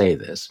sorry to say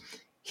this,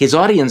 his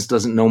audience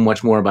doesn't know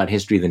much more about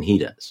history than he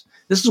does.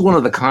 This is one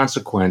of the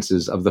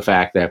consequences of the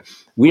fact that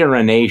we are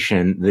a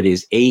nation that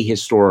is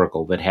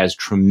ahistorical, that has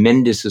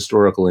tremendous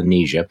historical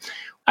amnesia.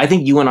 I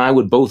think you and I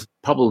would both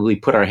probably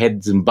put our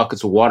heads in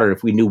buckets of water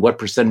if we knew what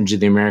percentage of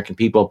the American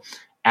people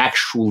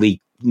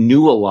actually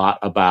knew a lot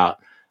about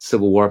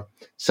Civil War.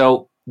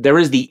 So there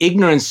is the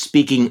ignorance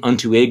speaking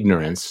unto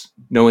ignorance,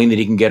 knowing that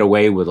he can get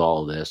away with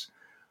all of this.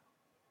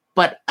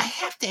 But I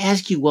have to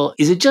ask you, well,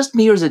 is it just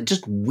me or is it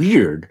just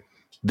weird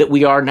that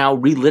we are now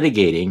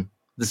relitigating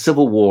the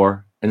Civil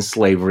War and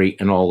slavery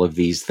and all of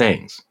these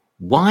things.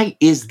 Why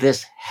is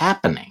this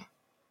happening?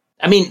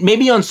 I mean,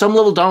 maybe on some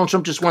level, Donald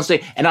Trump just wants to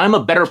say, and I'm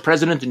a better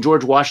president than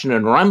George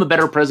Washington, or I'm a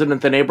better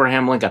president than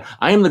Abraham Lincoln.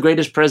 I am the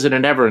greatest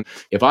president ever. And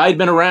if I had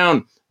been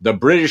around, the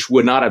British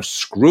would not have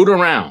screwed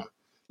around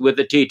with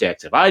the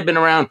T-Tex. If I had been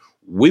around,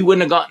 we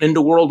wouldn't have gotten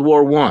into World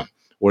War I.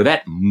 Or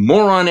that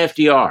moron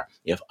FDR.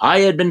 If I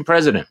had been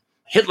president,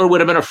 Hitler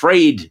would have been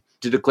afraid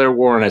to declare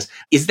war on us.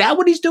 Is that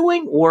what he's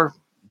doing? Or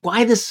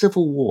why the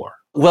Civil War?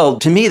 Well,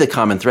 to me, the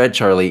common thread,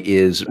 Charlie,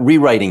 is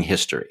rewriting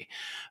history.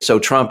 So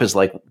Trump is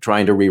like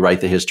trying to rewrite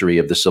the history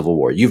of the Civil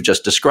War. You've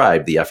just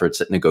described the efforts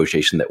at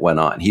negotiation that went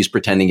on. He's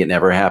pretending it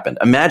never happened,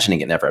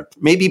 imagining it never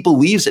happened. Maybe he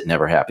believes it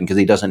never happened because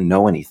he doesn't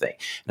know anything.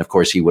 And of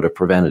course, he would have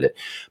prevented it.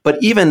 But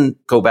even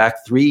go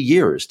back 3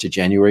 years to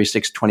January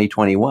 6,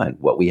 2021,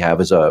 what we have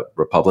is a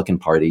Republican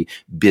Party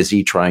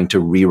busy trying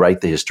to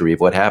rewrite the history of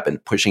what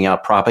happened, pushing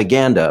out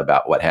propaganda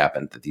about what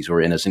happened, that these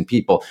were innocent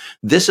people.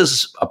 This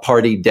is a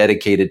party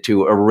dedicated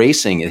to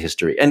erasing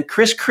history. And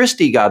Chris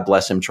Christie, God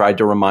bless him, tried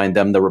to remind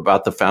them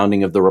about the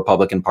founding of the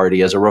Republican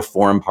Party as a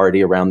reform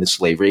party around the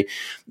slavery.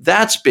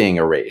 That's being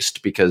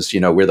erased because,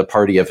 we're the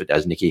party of,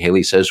 as Nikki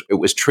Haley says, it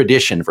was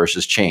tradition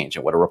versus change.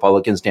 And what do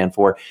Republicans stand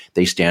for?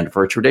 They stand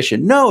for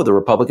tradition. No, the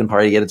Republican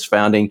Party at its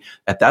founding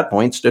at that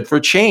point stood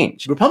for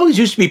change. Republicans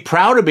used to be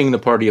proud of being the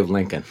party of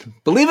Lincoln.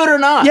 Believe it or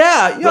not.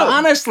 Yeah. But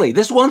honestly,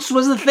 this once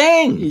was a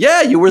thing.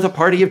 Yeah, you were the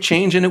party of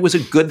change and it was a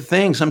good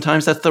thing.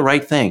 Sometimes that's the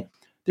right thing.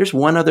 There's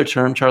one other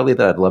term, Charlie,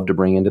 that I'd love to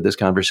bring into this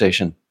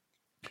conversation.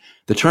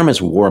 The term is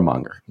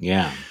warmonger.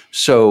 Yeah.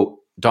 So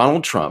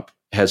Donald Trump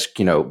has,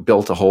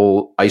 built a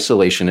whole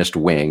isolationist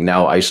wing,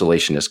 now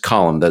isolationist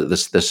column, the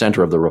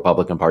center of the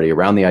Republican Party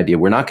around the idea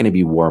we're not going to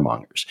be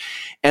warmongers.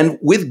 And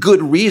with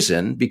good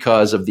reason,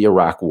 because of the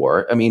Iraq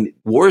War. I mean,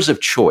 wars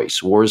of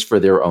choice, wars for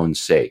their own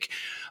sake.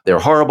 They're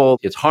horrible.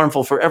 It's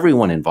harmful for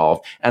everyone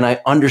involved. And I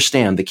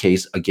understand the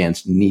case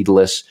against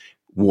needless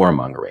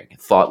warmongering,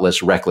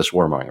 thoughtless, reckless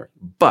warmongering.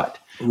 But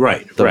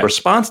the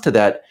response to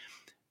that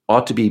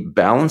ought to be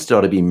balanced,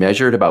 ought to be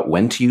measured about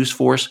when to use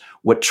force.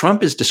 What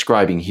Trump is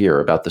describing here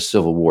about the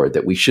Civil War,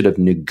 that we should have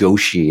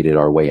negotiated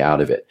our way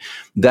out of it,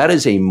 that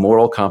is a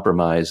moral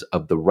compromise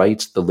of the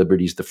rights, the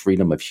liberties, the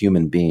freedom of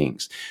human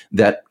beings,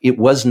 that it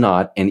was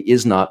not and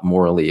is not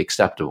morally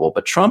acceptable.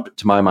 But Trump,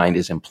 to my mind,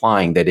 is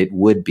implying that it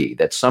would be,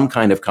 that some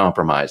kind of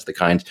compromise, the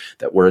kind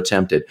that were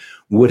attempted,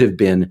 would have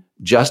been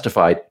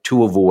justified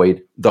to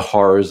avoid the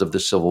horrors of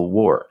the Civil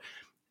War.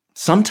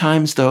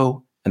 Sometimes,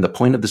 though, and the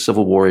point of the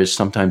Civil War is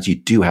sometimes you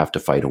do have to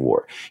fight a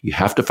war. You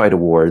have to fight a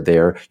war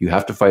there. You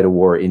have to fight a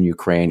war in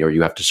Ukraine, or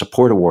you have to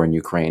support a war in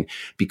Ukraine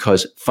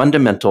because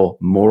fundamental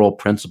moral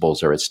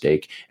principles are at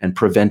stake and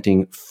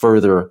preventing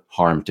further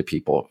harm to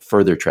people,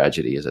 further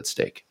tragedy is at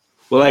stake.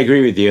 Well, I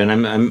agree with you,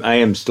 and I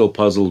am still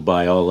puzzled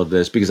by all of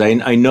this because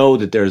I know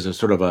that there's a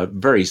sort of a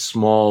very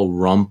small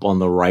rump on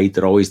the right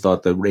that always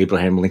thought that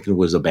Abraham Lincoln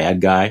was a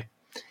bad guy,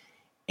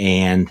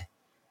 and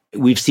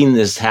we've seen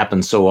this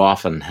happen so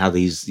often, how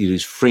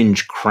these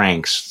fringe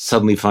cranks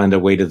suddenly find their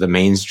way to the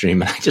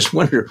mainstream. And I just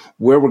wonder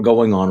where we're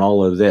going on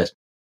all of this.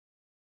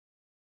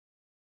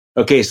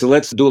 Okay, so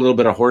let's do a little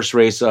bit of horse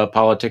race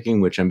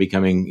politicking, which I'm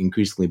becoming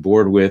increasingly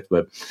bored with.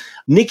 But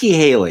Nikki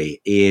Haley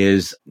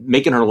is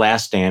making her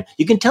last stand.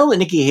 You can tell that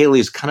Nikki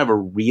Haley is kind of a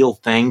real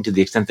thing to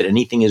the extent that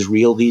anything is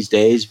real these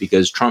days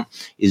because Trump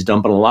is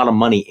dumping a lot of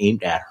money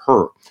aimed at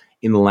her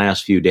in the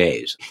last few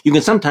days. You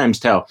can sometimes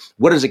tell,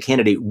 what does a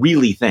candidate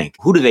really think?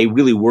 Who do they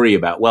really worry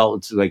about? Well,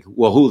 it's like,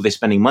 who are they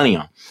spending money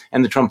on?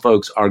 And the Trump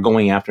folks are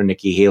going after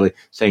Nikki Haley,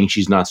 saying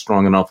she's not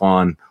strong enough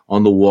on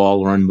the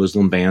wall or on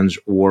Muslim bans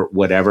or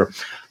whatever.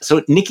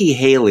 So Nikki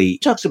Haley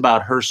talks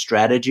about her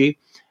strategy.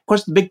 Of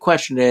course, the big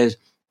question is,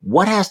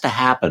 what has to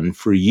happen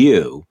for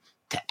you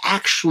to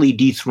actually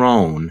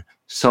dethrone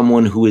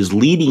someone who is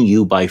leading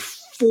you by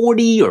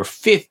 40 or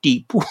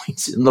 50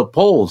 points in the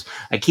polls?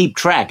 I keep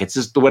track. It's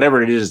just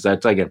whatever it is.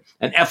 That's like an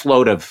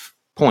F-load of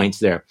points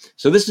there.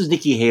 So this is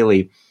Nikki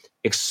Haley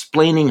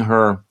explaining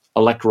her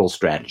electoral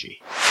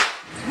strategy.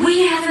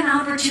 We have an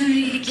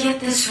opportunity to get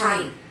this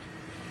right.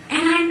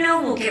 And I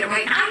know we'll get it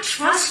right. I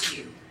trust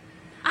you.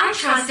 I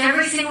trust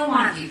every single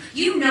one of you.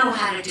 You know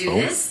how to do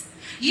this.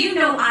 You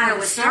know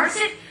Iowa starts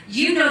it.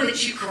 You know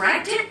that you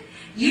correct it.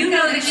 You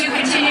know that you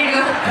continue to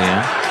go.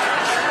 Yeah.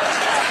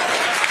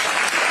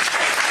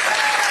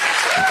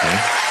 Okay.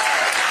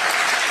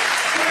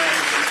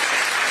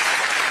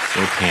 A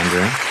little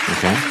pandering.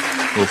 Okay.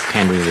 A little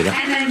pandering lead up.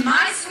 And then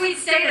my sweet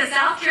state of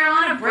South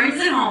Carolina brings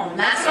it home.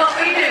 That's what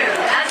we do.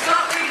 That's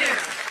what we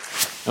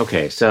do.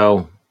 Okay,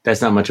 so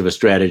that's not much of a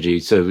strategy.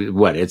 So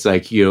what? It's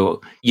like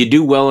you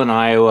do well in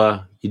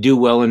Iowa, you do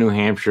well in New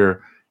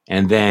Hampshire,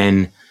 and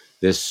then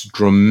this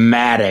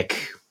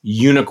dramatic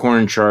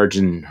unicorn charge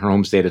in her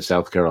home state of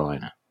South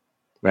Carolina,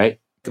 right?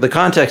 The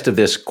context of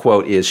this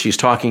quote is she's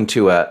talking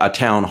to a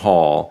town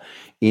hall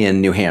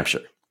in New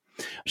Hampshire.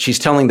 She's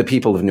telling the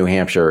people of New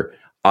Hampshire,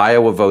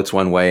 Iowa votes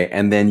one way,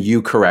 and then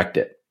you correct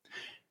it.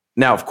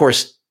 Now, of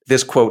course,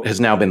 This quote has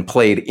now been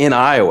played in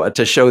Iowa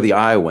to show the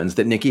Iowans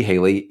that Nikki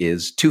Haley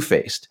is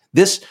two-faced.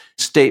 This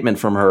statement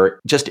from her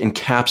just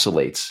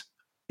encapsulates,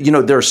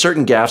 there are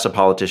certain gaffes a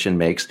politician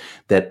makes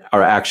that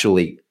are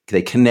actually,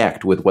 they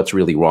connect with what's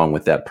really wrong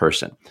with that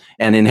person.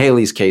 And in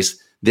Haley's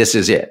case, this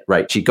is it,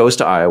 right? She goes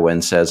to Iowa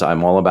and says,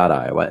 I'm all about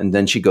Iowa. And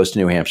then she goes to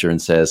New Hampshire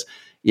and says,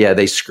 yeah,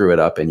 they screw it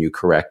up and you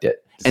correct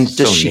it. And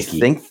does she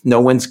think no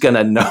one's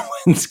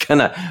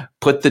gonna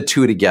put the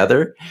two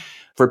together?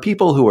 For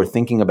people who are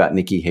thinking about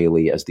Nikki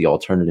Haley as the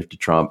alternative to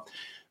Trump,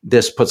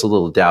 this puts a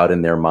little doubt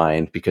in their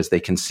mind because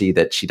they can see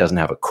that she doesn't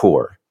have a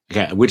core.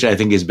 Okay, which I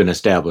think has been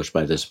established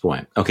by this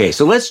point. Okay,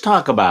 so let's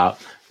talk about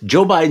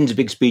Joe Biden's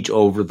big speech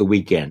over the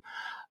weekend.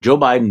 Joe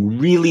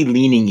Biden really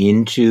leaning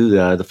into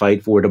the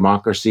fight for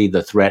democracy,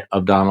 the threat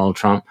of Donald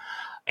Trump.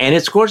 And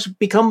it's, of course,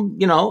 become,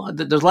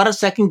 there's a lot of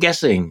second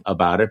guessing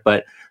about it.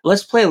 But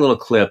let's play a little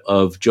clip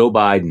of Joe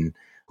Biden,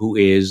 who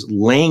is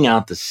laying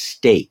out the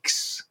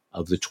stakes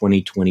of the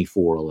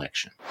 2024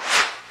 election.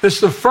 This is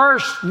the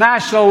first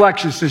national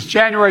election since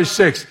January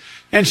 6th.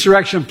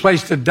 Insurrection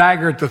placed a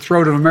dagger at the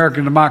throat of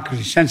American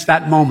democracy since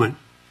that moment.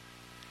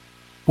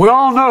 We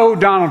all know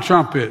who Donald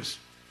Trump is.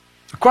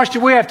 The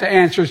question we have to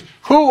answer is,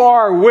 who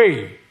are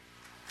we?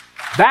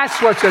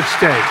 That's what's at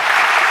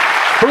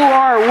stake. Who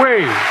are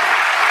we?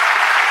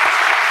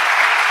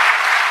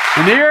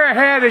 In the year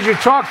ahead, as you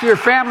talk to your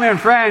family and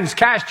friends,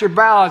 cast your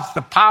ballots.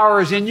 The power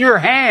is in your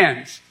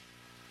hands.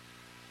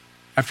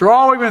 After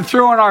all we've been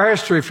through in our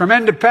history, from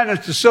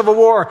independence to civil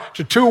war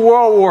to 2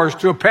 world wars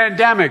to a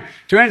pandemic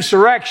to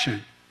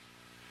insurrection,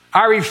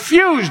 I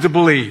refuse to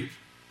believe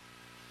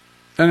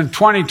that in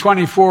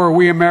 2024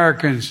 we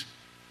Americans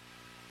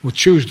will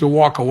choose to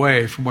walk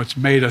away from what's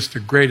made us the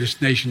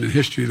greatest nation in the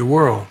history of the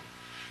world.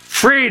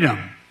 Freedom,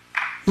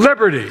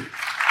 liberty,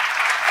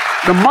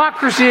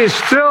 democracy is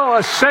still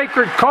a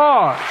sacred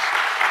cause.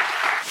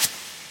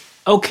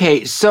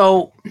 Okay,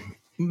 so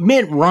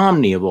Mitt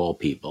Romney, of all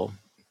people,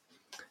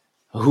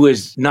 who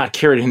has not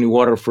carried any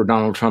water for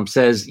Donald Trump,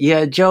 says,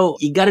 yeah, Joe,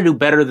 you got to do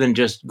better than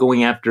just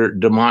going after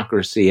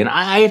democracy. And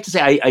I have to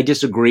say, I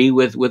disagree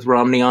with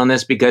Romney on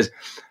this, because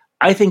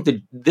I think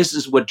that this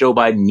is what Joe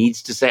Biden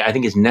needs to say. I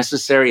think it's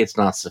necessary. It's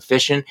not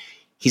sufficient.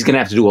 He's going to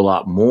have to do a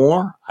lot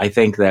more.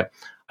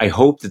 I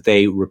hope that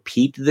they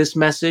repeat this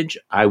message.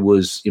 I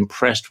was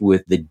impressed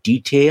with the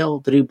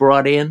detail that he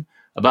brought in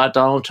about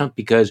Donald Trump,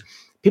 because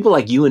people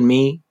like you and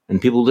me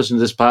and people who listen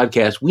to this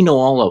podcast, we know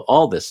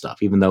all this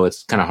stuff, even though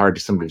it's kind of hard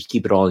to sometimes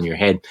keep it all in your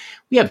head.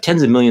 We have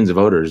tens of millions of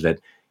voters that,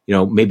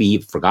 maybe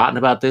you've forgotten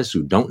about this,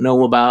 who don't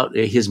know about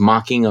his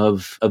mocking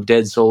of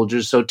dead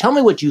soldiers. So tell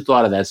me what you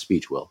thought of that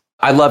speech, Will.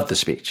 I loved the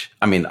speech.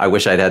 I mean, I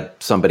wish I'd had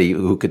somebody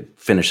who could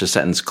finish a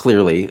sentence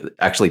clearly,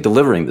 actually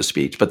delivering the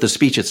speech, but the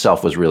speech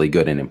itself was really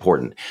good and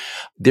important.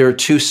 There are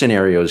 2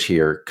 scenarios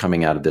here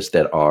coming out of this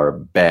that are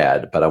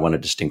bad, but I want to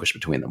distinguish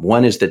between them.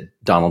 One is that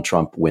Donald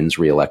Trump wins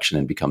re-election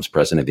and becomes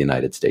president of the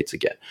United States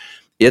again.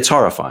 It's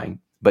horrifying,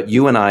 but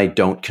you and I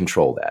don't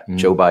control that.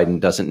 Joe Biden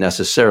doesn't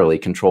necessarily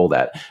control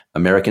that.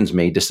 Americans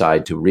may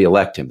decide to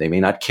re-elect him. They may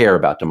not care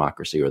about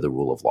democracy or the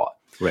rule of law.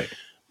 Right.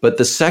 But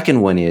the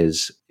second one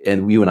is,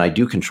 and you and I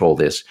do control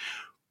this,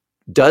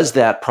 does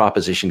that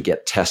proposition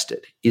get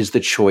tested? Is the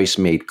choice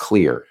made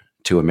clear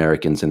to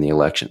Americans in the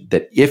election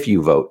that if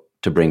you vote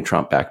to bring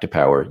Trump back to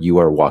power, you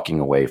are walking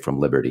away from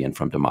liberty and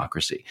from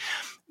democracy?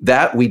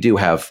 That we do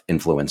have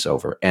influence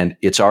over. And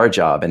it's our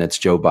job, and it's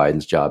Joe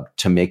Biden's job,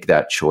 to make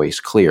that choice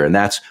clear. And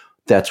that's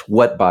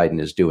what Biden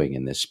is doing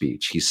in this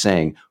speech. He's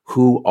saying,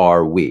 who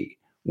are we?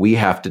 We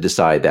have to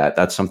decide that.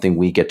 That's something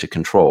we get to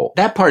control.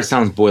 That part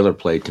sounds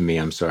boilerplate to me.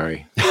 I'm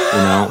sorry.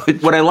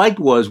 What I liked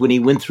was when he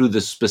went through the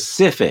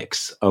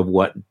specifics of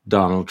what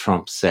Donald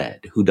Trump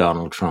said, who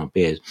Donald Trump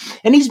is.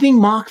 And he's being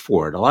mocked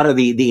for it. A lot of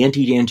the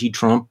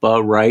anti-Trump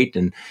right.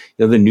 And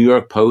the New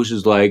York Post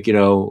is like,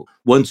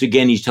 once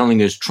again, he's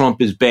telling us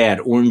Trump is bad,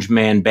 orange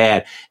man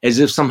bad, as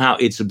if somehow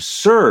it's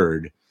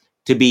absurd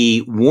to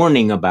be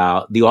warning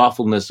about the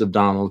awfulness of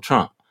Donald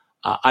Trump.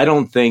 I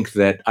don't think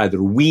that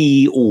either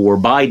we or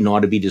Biden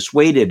ought to be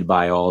dissuaded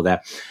by all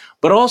that.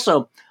 But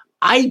also,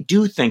 I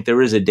do think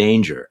there is a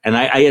danger. And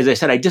I as I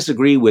said, I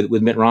disagree with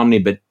Mitt Romney,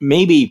 but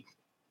maybe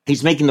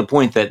he's making the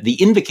point that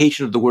the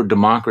invocation of the word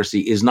democracy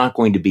is not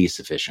going to be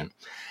sufficient,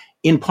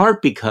 in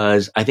part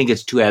because I think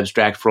it's too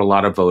abstract for a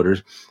lot of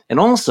voters.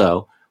 And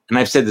also, and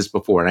I've said this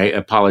before, and I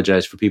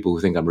apologize for people who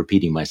think I'm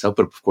repeating myself,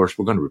 but of course,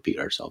 we're going to repeat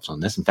ourselves on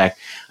this. In fact,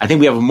 I think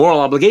we have a moral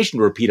obligation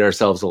to repeat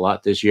ourselves a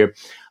lot this year.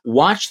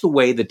 Watch the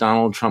way that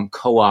Donald Trump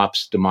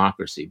co-opts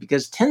democracy,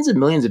 because tens of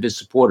millions of his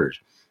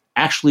supporters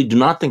actually do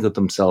not think of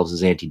themselves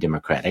as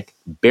anti-democratic.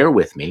 Bear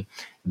with me.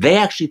 They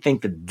actually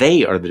think that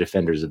they are the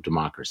defenders of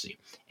democracy.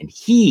 And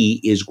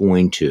he is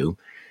going to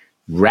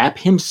wrap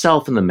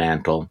himself in the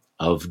mantle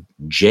of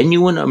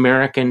genuine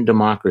American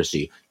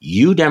democracy.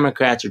 You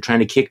Democrats are trying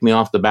to kick me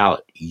off the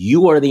ballot.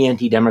 You are the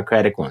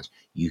anti-democratic ones.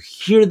 You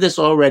hear this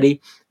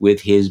already with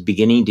his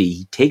beginning to,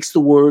 he takes the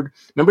word,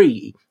 remember,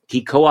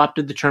 he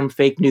co-opted the term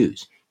fake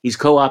news. He's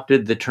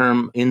co-opted the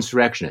term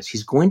insurrectionist.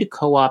 He's going to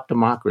co-opt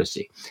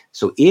democracy.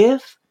 So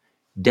if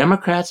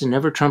Democrats and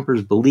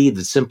never-Trumpers believe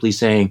that simply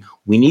saying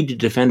we need to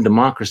defend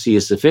democracy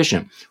is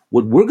sufficient.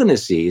 What we're going to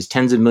see is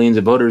tens of millions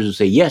of voters who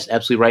say, yes,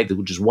 absolutely right,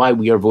 which is why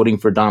we are voting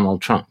for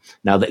Donald Trump.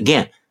 Now,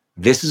 again,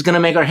 this is going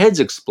to make our heads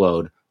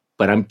explode,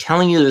 but I'm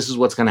telling you this is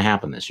what's going to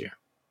happen this year.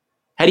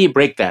 How do you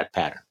break that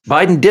pattern?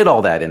 Biden did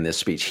all that in this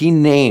speech. He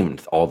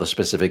named all the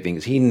specific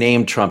things. He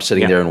named Trump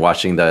sitting there and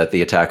watching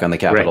the attack on the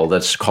Capitol,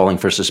 that's calling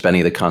for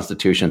suspending the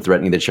Constitution,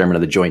 threatening the chairman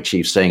of the Joint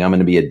Chiefs, saying, I'm going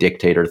to be a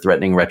dictator,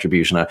 threatening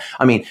retribution.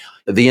 I mean,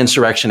 the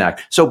Insurrection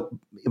Act. So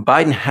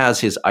Biden has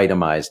his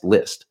itemized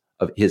list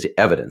of his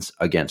evidence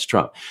against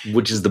Trump.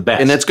 Which is the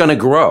best. And it's going to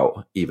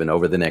grow even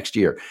over the next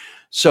year.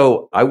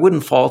 So I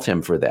wouldn't fault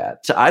him for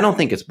that. So I don't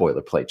think it's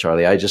boilerplate,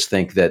 Charlie. I just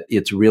think that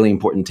it's really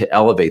important to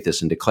elevate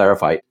this and to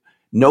clarify.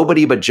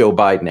 Nobody but Joe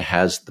Biden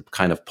has the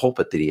kind of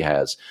pulpit that he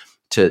has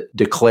to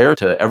declare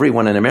to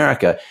everyone in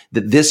America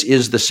that this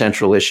is the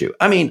central issue.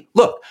 I mean,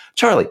 look,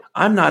 Charlie,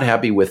 I'm not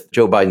happy with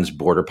Joe Biden's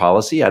border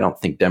policy. I don't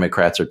think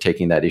Democrats are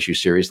taking that issue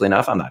seriously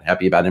enough. I'm not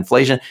happy about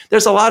inflation.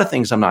 There's a lot of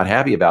things I'm not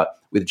happy about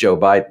with Joe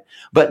Biden,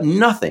 but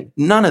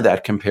none of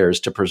that compares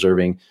to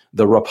preserving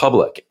the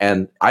republic.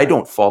 And I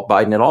don't fault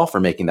Biden at all for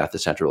making that the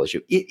central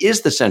issue. It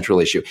is the central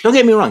issue. Don't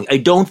get me wrong. I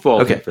don't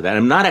fault him for that.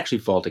 I'm not actually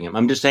faulting him.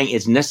 I'm just saying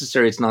it's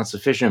necessary. It's not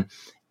sufficient.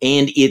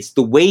 And it's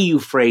the way you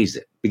phrase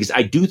it, because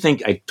I do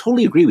think I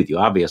totally agree with you,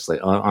 obviously,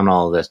 on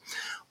all of this.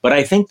 But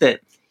I think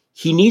that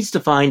he needs to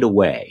find a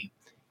way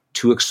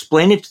to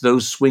explain it to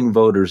those swing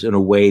voters in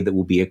a way that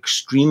will be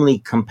extremely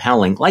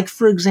compelling. Like,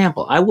 for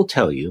example, I will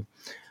tell you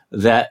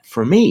that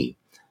for me,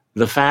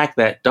 the fact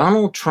that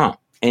Donald Trump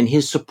and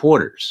his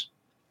supporters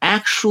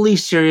actually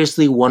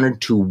seriously wanted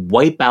to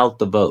wipe out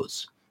the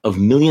votes of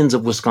millions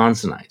of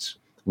Wisconsinites,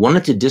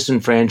 wanted to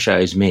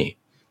disenfranchise me,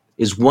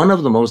 is one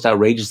of the most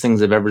outrageous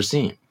things I've ever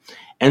seen.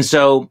 And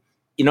so,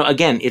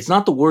 again, it's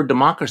not the word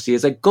democracy.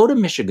 It's like, go to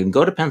Michigan,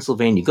 go to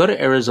Pennsylvania, go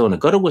to Arizona,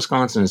 go to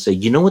Wisconsin and say,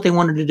 you know what they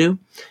wanted to do?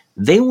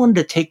 They wanted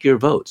to take your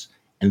votes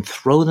and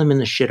throw them in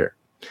the shitter.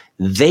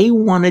 They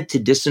wanted to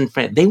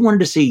disenfranchise. They wanted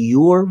to say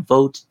your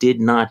votes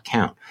did not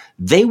count.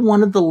 They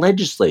wanted the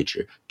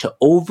legislature to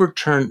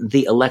overturn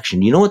the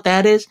election. You know what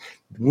that is?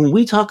 When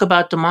we talk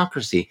about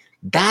democracy,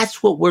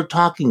 that's what we're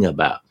talking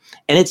about.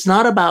 And it's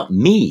not about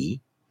me.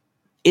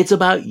 It's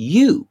about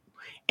you.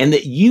 And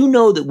that you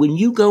know that when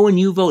you go and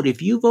you vote,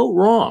 if you vote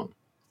wrong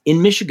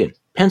in Michigan,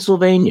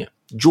 Pennsylvania,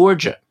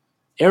 Georgia,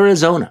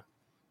 Arizona,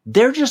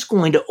 they're just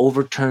going to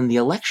overturn the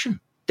election.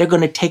 They're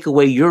going to take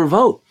away your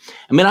vote.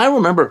 I mean, I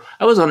remember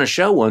I was on a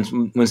show once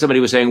when somebody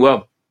was saying,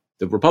 well,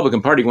 the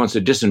Republican Party wants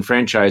to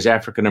disenfranchise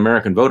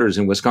African-American voters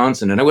in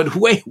Wisconsin. And I went,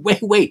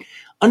 wait.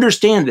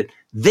 Understand that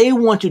they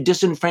want to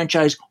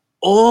disenfranchise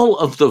all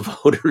of the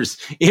voters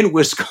in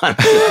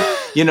Wisconsin.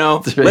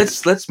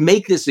 Let's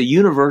make this a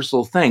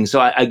universal thing. So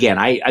I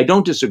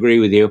don't disagree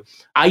with you.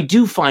 I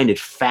do find it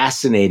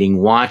fascinating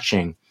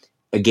watching,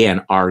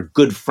 again, our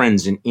good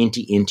friends in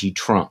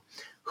anti-Trump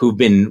who've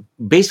been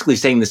basically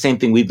saying the same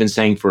thing we've been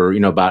saying for,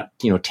 about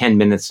 10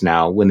 minutes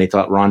now when they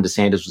thought Ron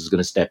DeSantis was going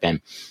to step in.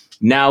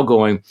 Now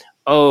going,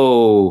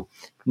 oh,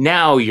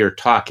 now you're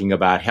talking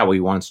about how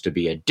he wants to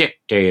be a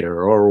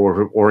dictator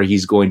or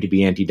he's going to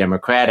be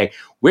anti-democratic.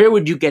 Where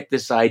would you get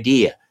this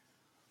idea?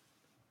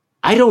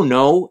 I don't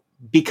know,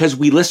 because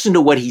we listen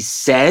to what he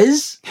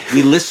says.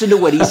 We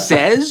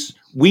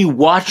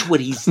watch what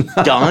he's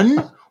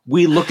done.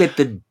 We look at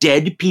the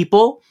dead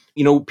people,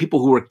 people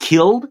who were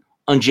killed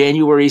on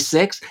January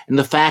 6th, and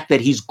the fact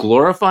that he's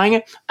glorifying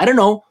it. I don't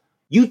know.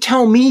 You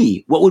tell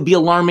me what would be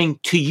alarming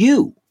to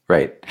you.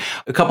 Right.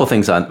 A couple of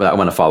things I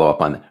want to follow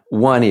up on.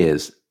 One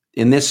is,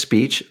 in this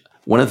speech,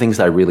 one of the things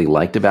I really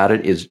liked about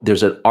it is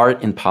there's an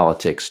art in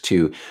politics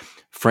to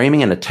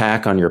framing an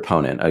attack on your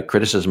opponent, a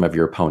criticism of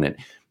your opponent,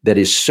 that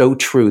is so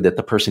true that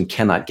the person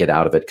cannot get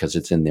out of it because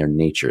it's in their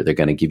nature. They're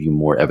going to give you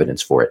more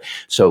evidence for it.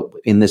 So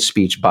in this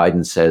speech,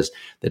 Biden says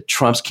that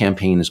Trump's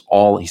campaign it's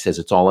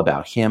all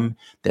about him,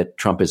 that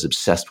Trump is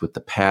obsessed with the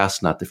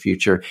past, not the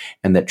future,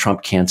 and that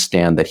Trump can't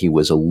stand that he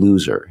was a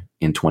loser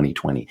in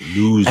 2020.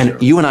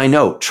 And you and I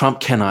know Trump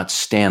cannot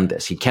stand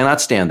this. He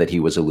cannot stand that he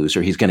was a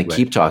loser. He's going to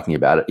keep talking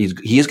about it.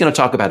 He is going to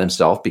talk about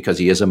himself because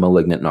he is a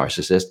malignant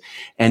narcissist.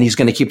 And he's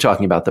going to keep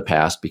talking about the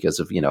past because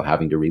of,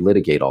 having to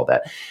relitigate all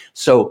that.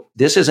 So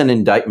this is an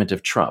indictment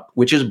of Trump,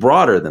 which is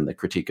broader than the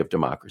critique of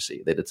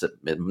democracy, that it's a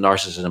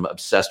narcissism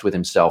obsessed with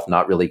himself,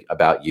 not really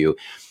about you,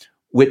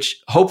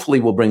 which hopefully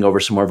will bring over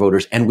some more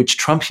voters and which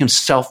Trump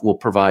himself will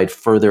provide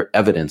further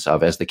evidence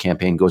of as the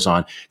campaign goes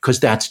on, because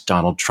that's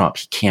Donald Trump.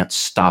 He can't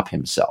stop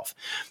himself.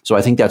 So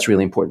I think that's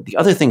really important. The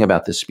other thing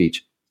about this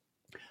speech,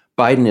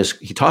 Biden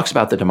he talks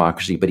about the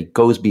democracy, but he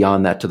goes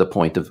beyond that to the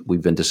point of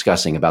we've been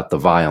discussing about the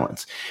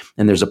violence.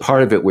 And there's a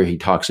part of it where he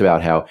talks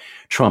about how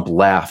Trump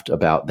laughed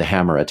about the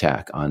hammer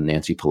attack on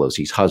Nancy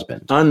Pelosi's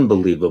husband.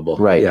 Unbelievable.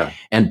 Right. Yeah.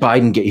 And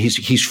Biden,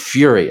 he's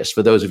furious.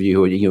 For those of you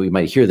who, you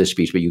might hear this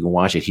speech, but you can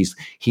watch it.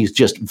 He's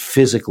just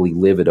physically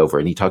livid over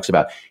it.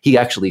 And he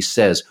actually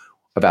says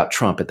about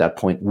Trump at that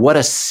point, what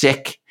a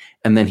sick,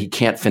 and then he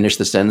can't finish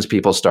the sentence.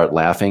 People start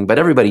laughing, but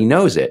everybody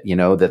knows it,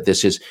 that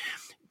this is,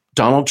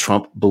 Donald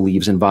Trump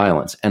believes in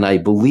violence. And I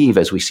believe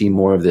as we see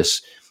more of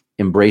this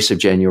embrace of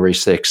January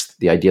 6th,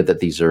 the idea that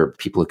these are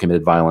people who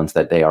committed violence,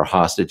 that they are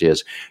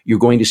hostages, you're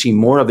going to see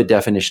more of a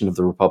definition of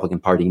the Republican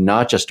Party,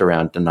 not just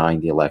around denying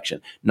the election,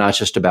 not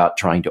just about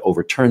trying to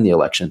overturn the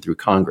election through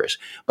Congress,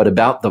 but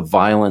about the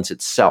violence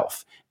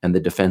itself and the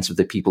defense of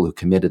the people who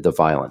committed the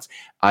violence.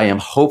 I am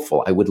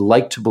hopeful. I would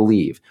like to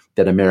believe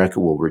that America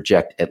will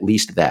reject at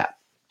least that.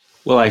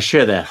 Well, I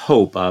share that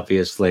hope,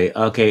 obviously.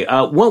 Okay,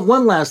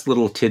 one last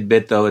little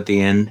tidbit, though, at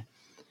the end.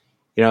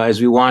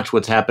 As we watch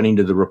what's happening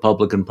to the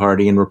Republican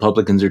Party, and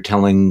Republicans are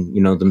telling,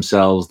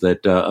 themselves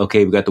that,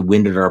 okay, we've got the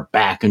wind at our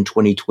back in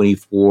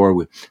 2024.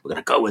 We're going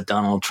to go with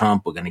Donald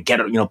Trump. We're going to get,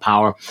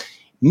 power.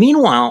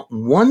 Meanwhile,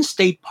 one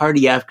state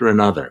party after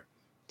another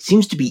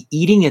seems to be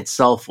eating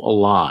itself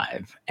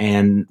alive.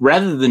 And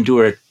rather than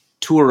do a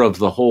tour of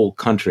the whole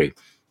country,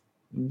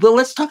 well,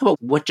 let's talk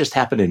about what just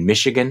happened in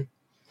Michigan,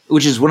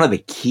 which is one of the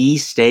key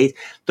states.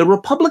 The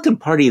Republican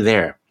Party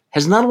there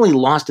has not only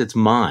lost its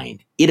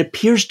mind, it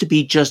appears to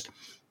be just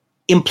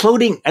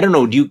imploding. I don't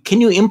know.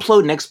 Can you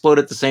implode and explode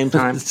at the same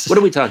time? What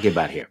are we talking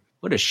about here?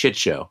 What a shit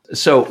show.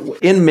 So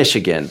in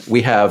Michigan,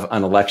 we have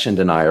an election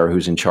denier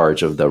who's in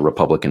charge of the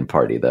Republican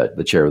Party,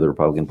 the chair of the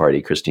Republican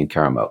Party, Christine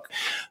Karamouk.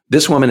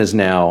 This woman is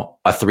now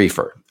a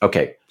threefer.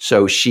 Okay,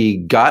 so she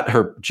got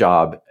her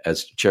job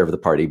as chair of the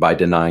party by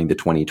denying the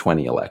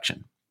 2020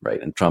 election,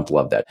 right? And Trump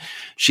loved that.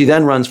 She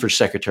then runs for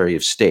Secretary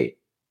of State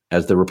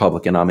as the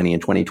Republican nominee in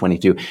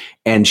 2022,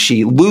 and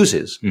she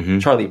loses,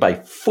 Charlie, by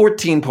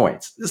 14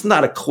 points. This is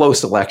not a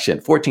close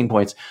election, 14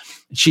 points.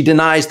 She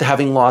denies to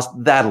having lost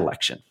that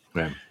election.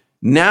 Right.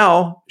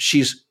 Now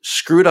she's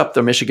screwed up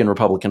the Michigan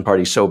Republican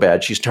Party so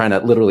bad, she's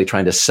literally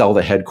trying to sell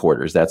the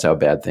headquarters. That's how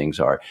bad things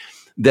are.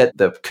 That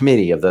the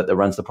committee that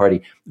runs the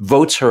party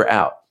votes her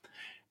out.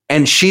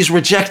 And she's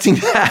rejecting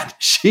that.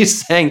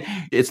 She's saying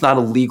it's not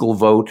a legal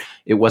vote.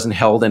 It wasn't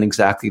held in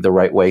exactly the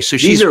right way. So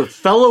these are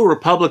fellow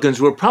Republicans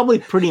who are probably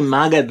pretty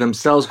MAGA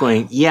themselves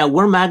going, yeah,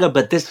 we're MAGA,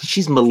 but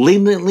she's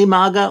malignantly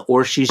MAGA,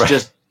 or she's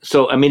just,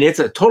 so, I mean, it's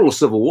a total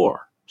civil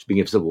war.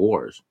 Speaking of civil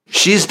wars.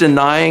 She's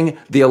denying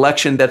the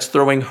election that's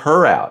throwing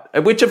her out,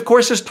 which of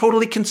course is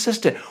totally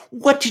consistent.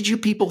 What did you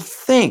people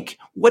think?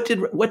 What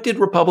did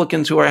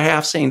Republicans who are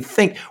half sane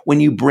think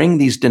when you bring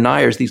these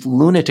deniers, these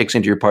lunatics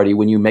into your party,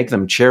 when you make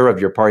them chair of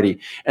your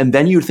party, and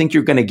then you think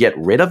you're going to get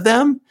rid of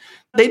them?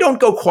 They don't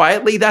go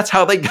quietly. That's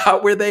how they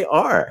got where they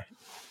are.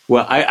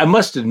 Well, I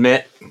must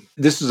admit,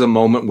 this is a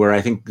moment where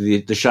I think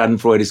the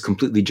schadenfreude is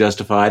completely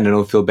justified, and I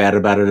don't feel bad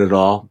about it at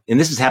all. And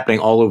this is happening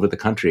all over the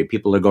country.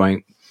 People are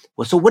going,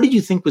 well, so what did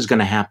you think was going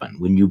to happen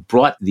when you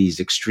brought these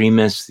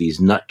extremists,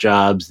 these nut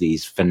jobs,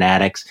 these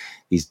fanatics,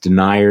 these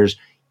deniers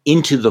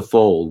into the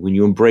fold, when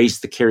you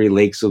embraced the Kerry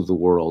Lakes of the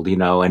world,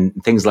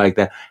 and things like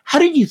that? How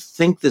did you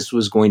think this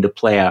was going to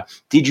play out?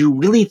 Did you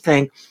really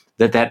think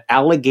that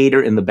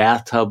alligator in the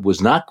bathtub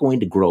was not going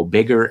to grow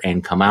bigger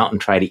and come out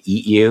and try to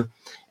eat you?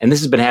 And this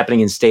has been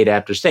happening in state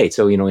after state.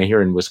 So,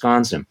 here in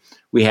Wisconsin,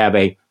 we have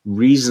a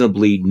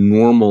reasonably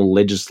normal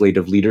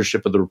legislative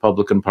leadership of the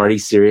Republican Party,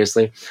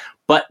 seriously.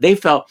 But they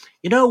felt,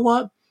 you know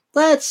what,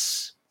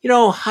 let's,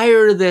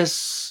 hire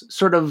this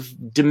sort of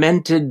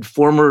demented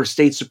former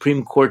state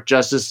Supreme Court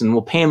justice, and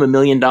we'll pay him $1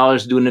 million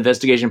to do an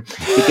investigation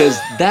because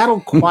that'll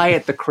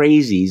quiet the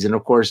crazies. And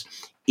of course,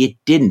 it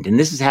didn't. And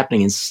this is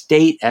happening in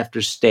state after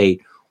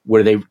state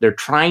where they're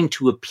trying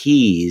to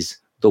appease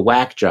the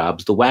whack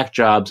jobs. The whack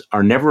jobs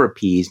are never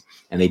appeased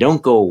and they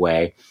don't go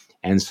away.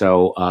 And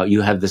so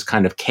you have this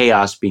kind of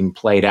chaos being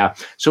played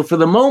out. So for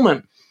the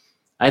moment,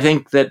 I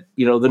think that,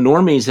 the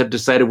normies have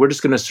decided we're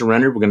just going to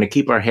surrender. We're going to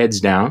keep our heads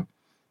down.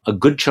 A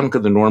good chunk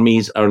of the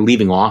normies are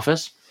leaving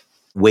office,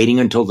 waiting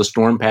until the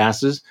storm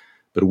passes.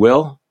 But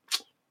Will,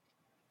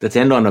 let's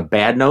end on a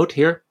bad note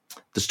here.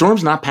 The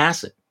storm's not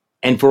passing.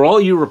 And for all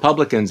you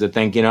Republicans that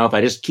think, if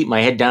I just keep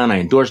my head down, I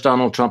endorse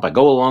Donald Trump, I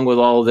go along with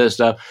all of this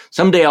stuff,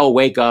 someday I'll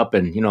wake up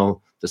and,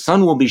 the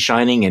sun will be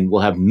shining and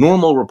we'll have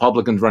normal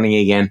Republicans running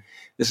again.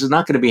 This is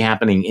not going to be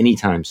happening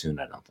anytime soon,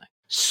 I don't think.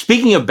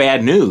 Speaking of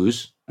bad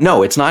news.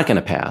 No, it's not going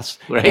to pass.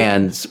 Right.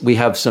 And we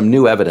have some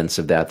new evidence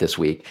of that this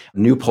week.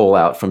 New poll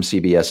out from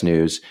CBS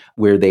News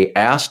where they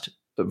asked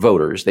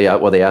voters, they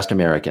asked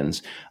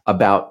Americans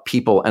about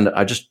people, and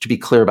just to be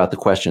clear about the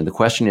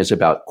question is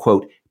about,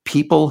 quote,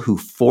 people who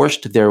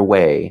forced their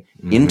way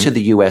into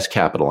the U.S.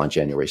 Capitol on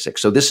January 6th.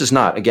 So this is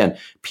not, again,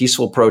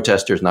 peaceful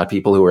protesters, not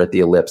people who are at the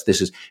ellipse.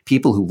 This is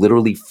people who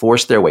literally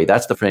forced their way.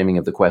 That's the framing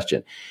of the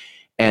question.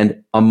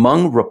 And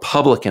among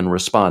Republican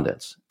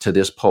respondents to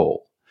this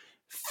poll,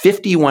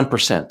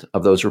 51%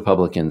 of those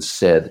Republicans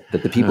said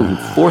that the people who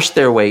forced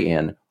their way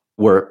in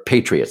were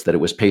patriots, that it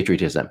was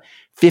patriotism.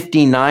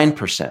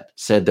 59%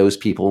 said those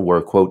people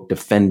were, quote,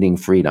 defending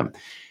freedom.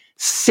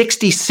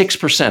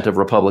 66% of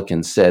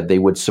Republicans said they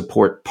would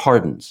support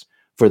pardons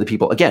for the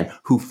people, again,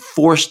 who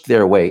forced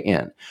their way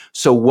in.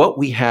 So what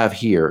we have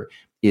here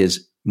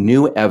is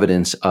new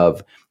evidence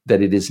of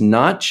that it is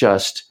not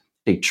just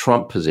a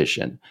Trump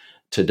position,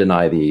 to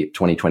deny the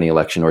 2020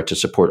 election or to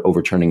support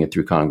overturning it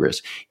through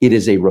Congress. It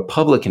is a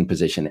Republican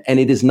position. And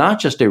it is not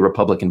just a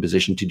Republican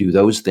position to do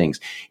those things.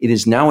 It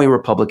is now a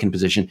Republican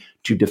position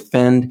to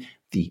defend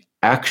the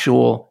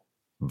actual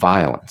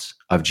violence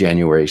of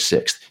January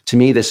 6th. To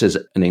me, this is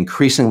an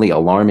increasingly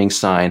alarming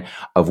sign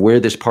of where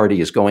this party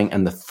is going,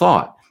 and the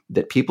thought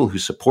that people who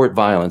support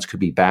violence could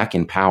be back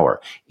in power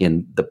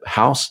in the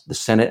House, the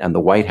Senate, and the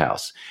White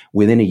House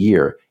within a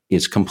year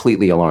is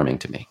completely alarming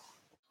to me.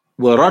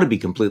 Well, it ought to be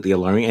completely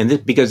alarming,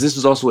 and because this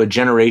is also a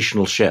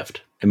generational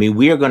shift. I mean,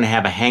 we are going to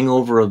have a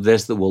hangover of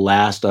this that will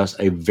last us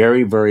a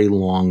very, very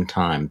long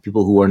time.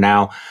 People who are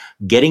now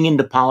getting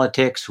into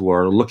politics, who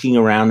are looking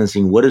around and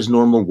seeing what is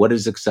normal, what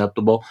is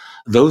acceptable,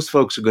 those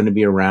folks are going to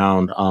be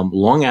around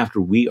long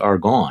after we are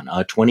gone,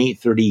 20,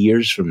 30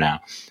 years from now.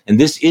 And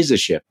this is a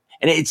shift.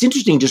 And it's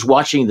interesting just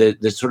watching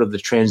the sort of the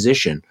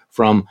transition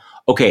from,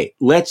 okay,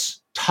 let's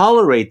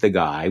tolerate the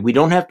guy. We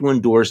don't have to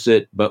endorse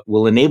it, but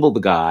we'll enable the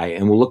guy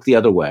and we'll look the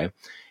other way.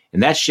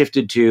 And that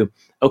shifted to,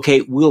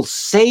 okay, we'll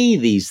say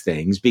these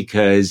things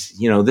because,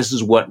 this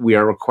is what we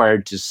are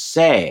required to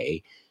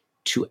say,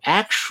 to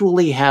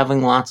actually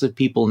having lots of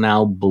people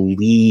now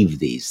believe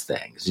these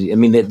things. I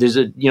mean, there's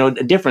a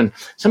different,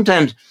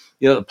 sometimes,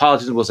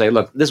 politicians will say,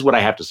 look, this is what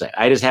I have to say.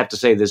 I just have to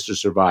say this to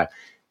survive.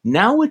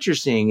 Now what you're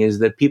seeing is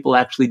that people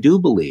actually do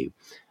believe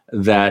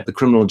that the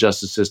criminal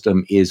justice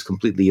system is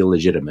completely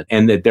illegitimate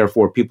and that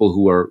therefore people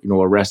who are,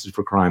 arrested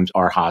for crimes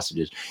are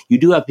hostages. You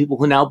do have people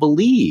who now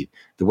believe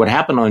that what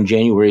happened on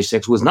January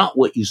 6th was not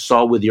what you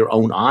saw with your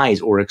own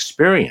eyes or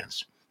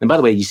experience. And by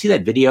the way, you see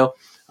that video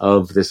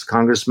of this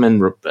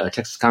congressman,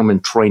 Texas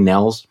Congressman Troy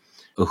Nehls,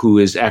 who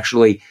is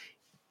actually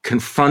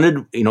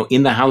confronted,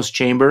 in the House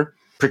chamber,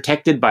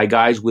 protected by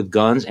guys with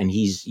guns, and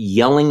he's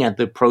yelling at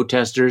the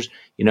protesters,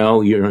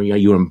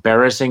 you're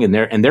embarrassing,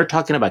 and they're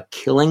talking about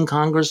killing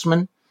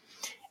congressmen.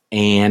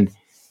 And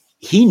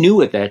he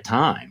knew at that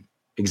time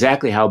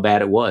exactly how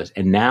bad it was.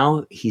 And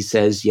now he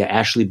says,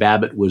 Ashley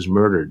Babbitt was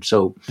murdered.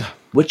 So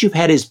what you've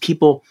had is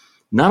people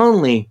not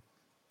only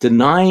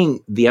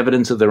denying the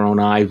evidence of their own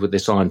eyes, what they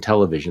saw on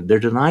television, they're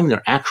denying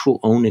their actual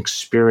own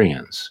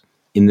experience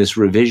in this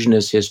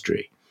revisionist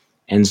history.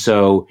 And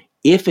so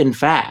if in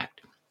fact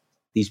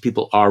these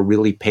people are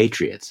really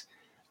patriots,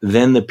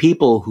 then the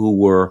people who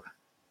were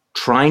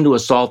trying to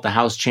assault the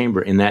House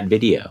chamber in that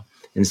video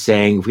and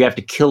saying, if we have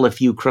to kill a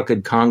few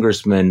crooked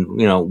congressmen,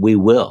 we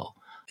will,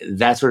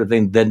 that sort of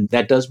thing, then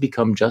that does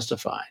become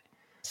justified.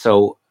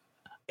 So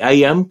I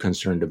am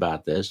concerned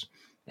about this.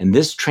 And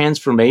this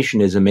transformation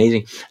is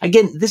amazing.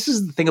 Again, this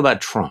is the thing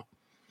about Trump.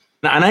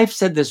 And I've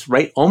said this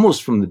right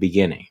almost from the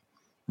beginning,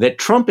 that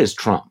Trump is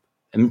Trump.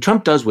 I mean,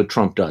 Trump does what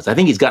Trump does. I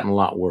think he's gotten a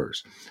lot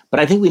worse. But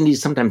I think we need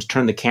to sometimes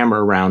turn the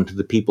camera around to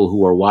the people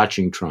who are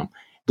watching Trump.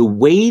 The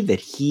way that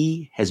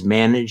he has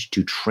managed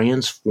to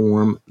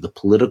transform the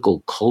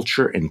political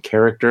culture and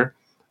character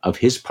of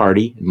his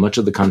party and much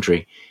of the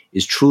country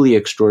is truly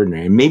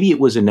extraordinary. And maybe it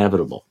was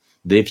inevitable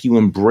that if you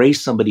embrace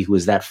somebody who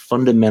is that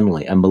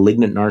fundamentally a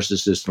malignant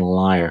narcissist and a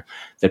liar,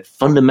 that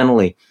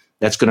fundamentally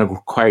that's going to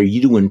require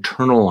you to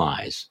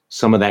internalize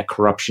some of that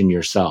corruption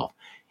yourself.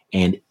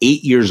 And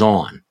 8 years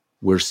on,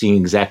 we're seeing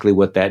exactly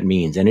what that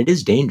means. And it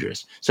is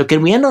dangerous. So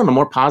can we end on a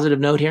more positive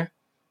note here?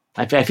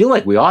 I feel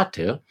like we ought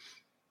to.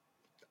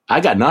 I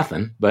got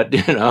nothing, but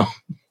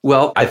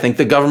Well, I think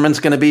the government's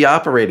going to be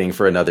operating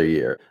for another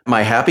year.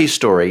 My happy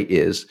story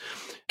is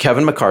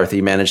Kevin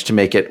McCarthy managed to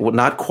make it, well,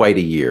 not quite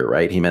a year,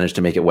 right? He managed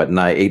to make it,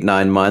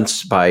 9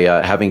 months by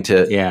having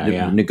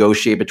to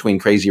negotiate between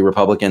crazy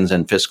Republicans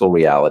and fiscal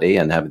reality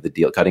and having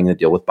cutting the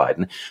deal with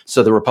Biden.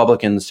 So the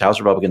House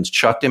Republicans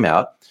chucked him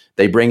out.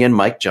 They bring in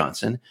Mike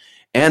Johnson.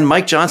 And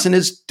Mike Johnson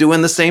is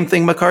doing the same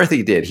thing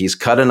McCarthy did. He's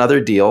cut another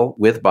deal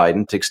with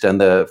Biden to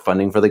extend the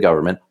funding for the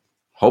government.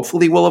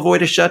 Hopefully we'll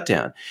avoid a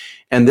shutdown.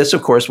 And this,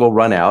 of course, will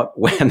run out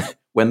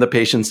when the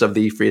patients of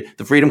the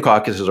Freedom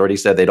Caucus has already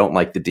said they don't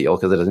like the deal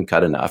because it doesn't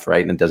cut enough,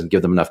 right? And it doesn't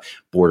give them enough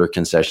border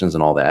concessions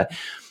and all that.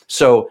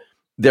 So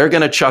they're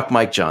going to chuck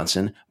Mike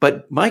Johnson.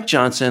 But Mike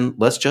Johnson,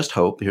 let's just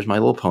hope, here's my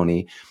little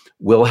pony,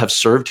 will have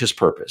served his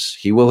purpose.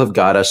 He will have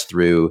got us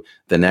through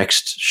the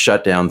next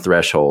shutdown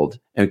threshold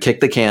and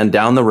kick the can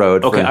down the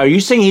road. Okay, are you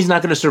saying he's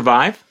not going to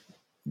survive?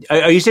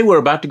 Are you saying we're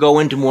about to go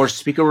into more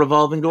speaker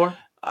revolving door?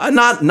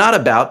 Not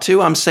about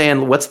to. I'm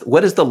saying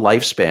what is the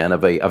lifespan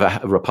of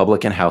a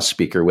Republican House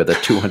Speaker with a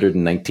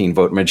 219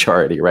 vote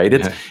majority, right?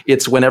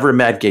 It's whenever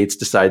Matt Gaetz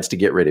decides to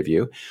get rid of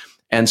you.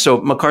 And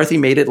so McCarthy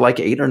made it like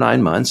 8 or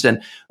 9 months.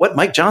 And what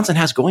Mike Johnson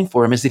has going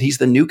for him is that he's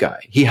the new guy.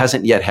 He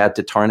hasn't yet had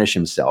to tarnish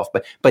himself,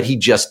 but he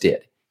just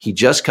did. He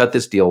just cut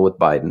this deal with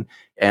Biden,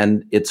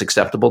 and it's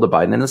acceptable to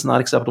Biden, and it's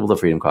not acceptable to the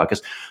Freedom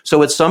Caucus.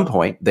 So at some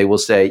point, they will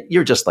say,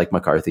 you're just like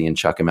McCarthy, and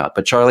chuck him out.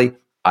 But Charlie,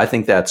 I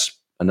think that's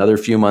another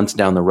few months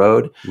down the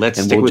road.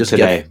 Let's stick with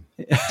today.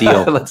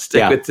 Deal. Let's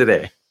stick with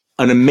today.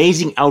 An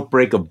amazing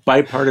outbreak of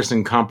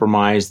bipartisan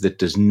compromise that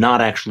does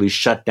not actually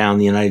shut down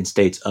the United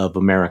States of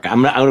America.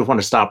 I want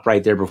to stop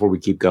right there before we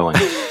keep going.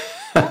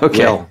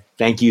 Okay. Will,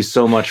 thank you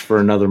so much for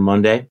another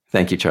Monday.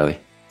 Thank you, Charlie.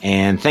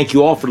 And thank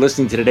you all for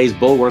listening to today's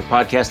Bulwark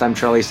Podcast. I'm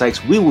Charlie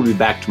Sykes. We will be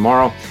back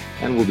tomorrow,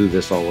 and we'll do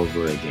this all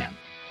over again.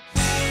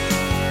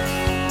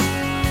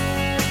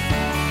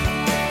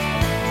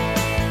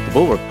 The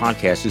Bulwark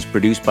Podcast is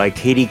produced by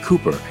Katie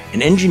Cooper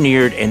and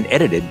engineered and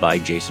edited by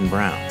Jason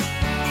Brown.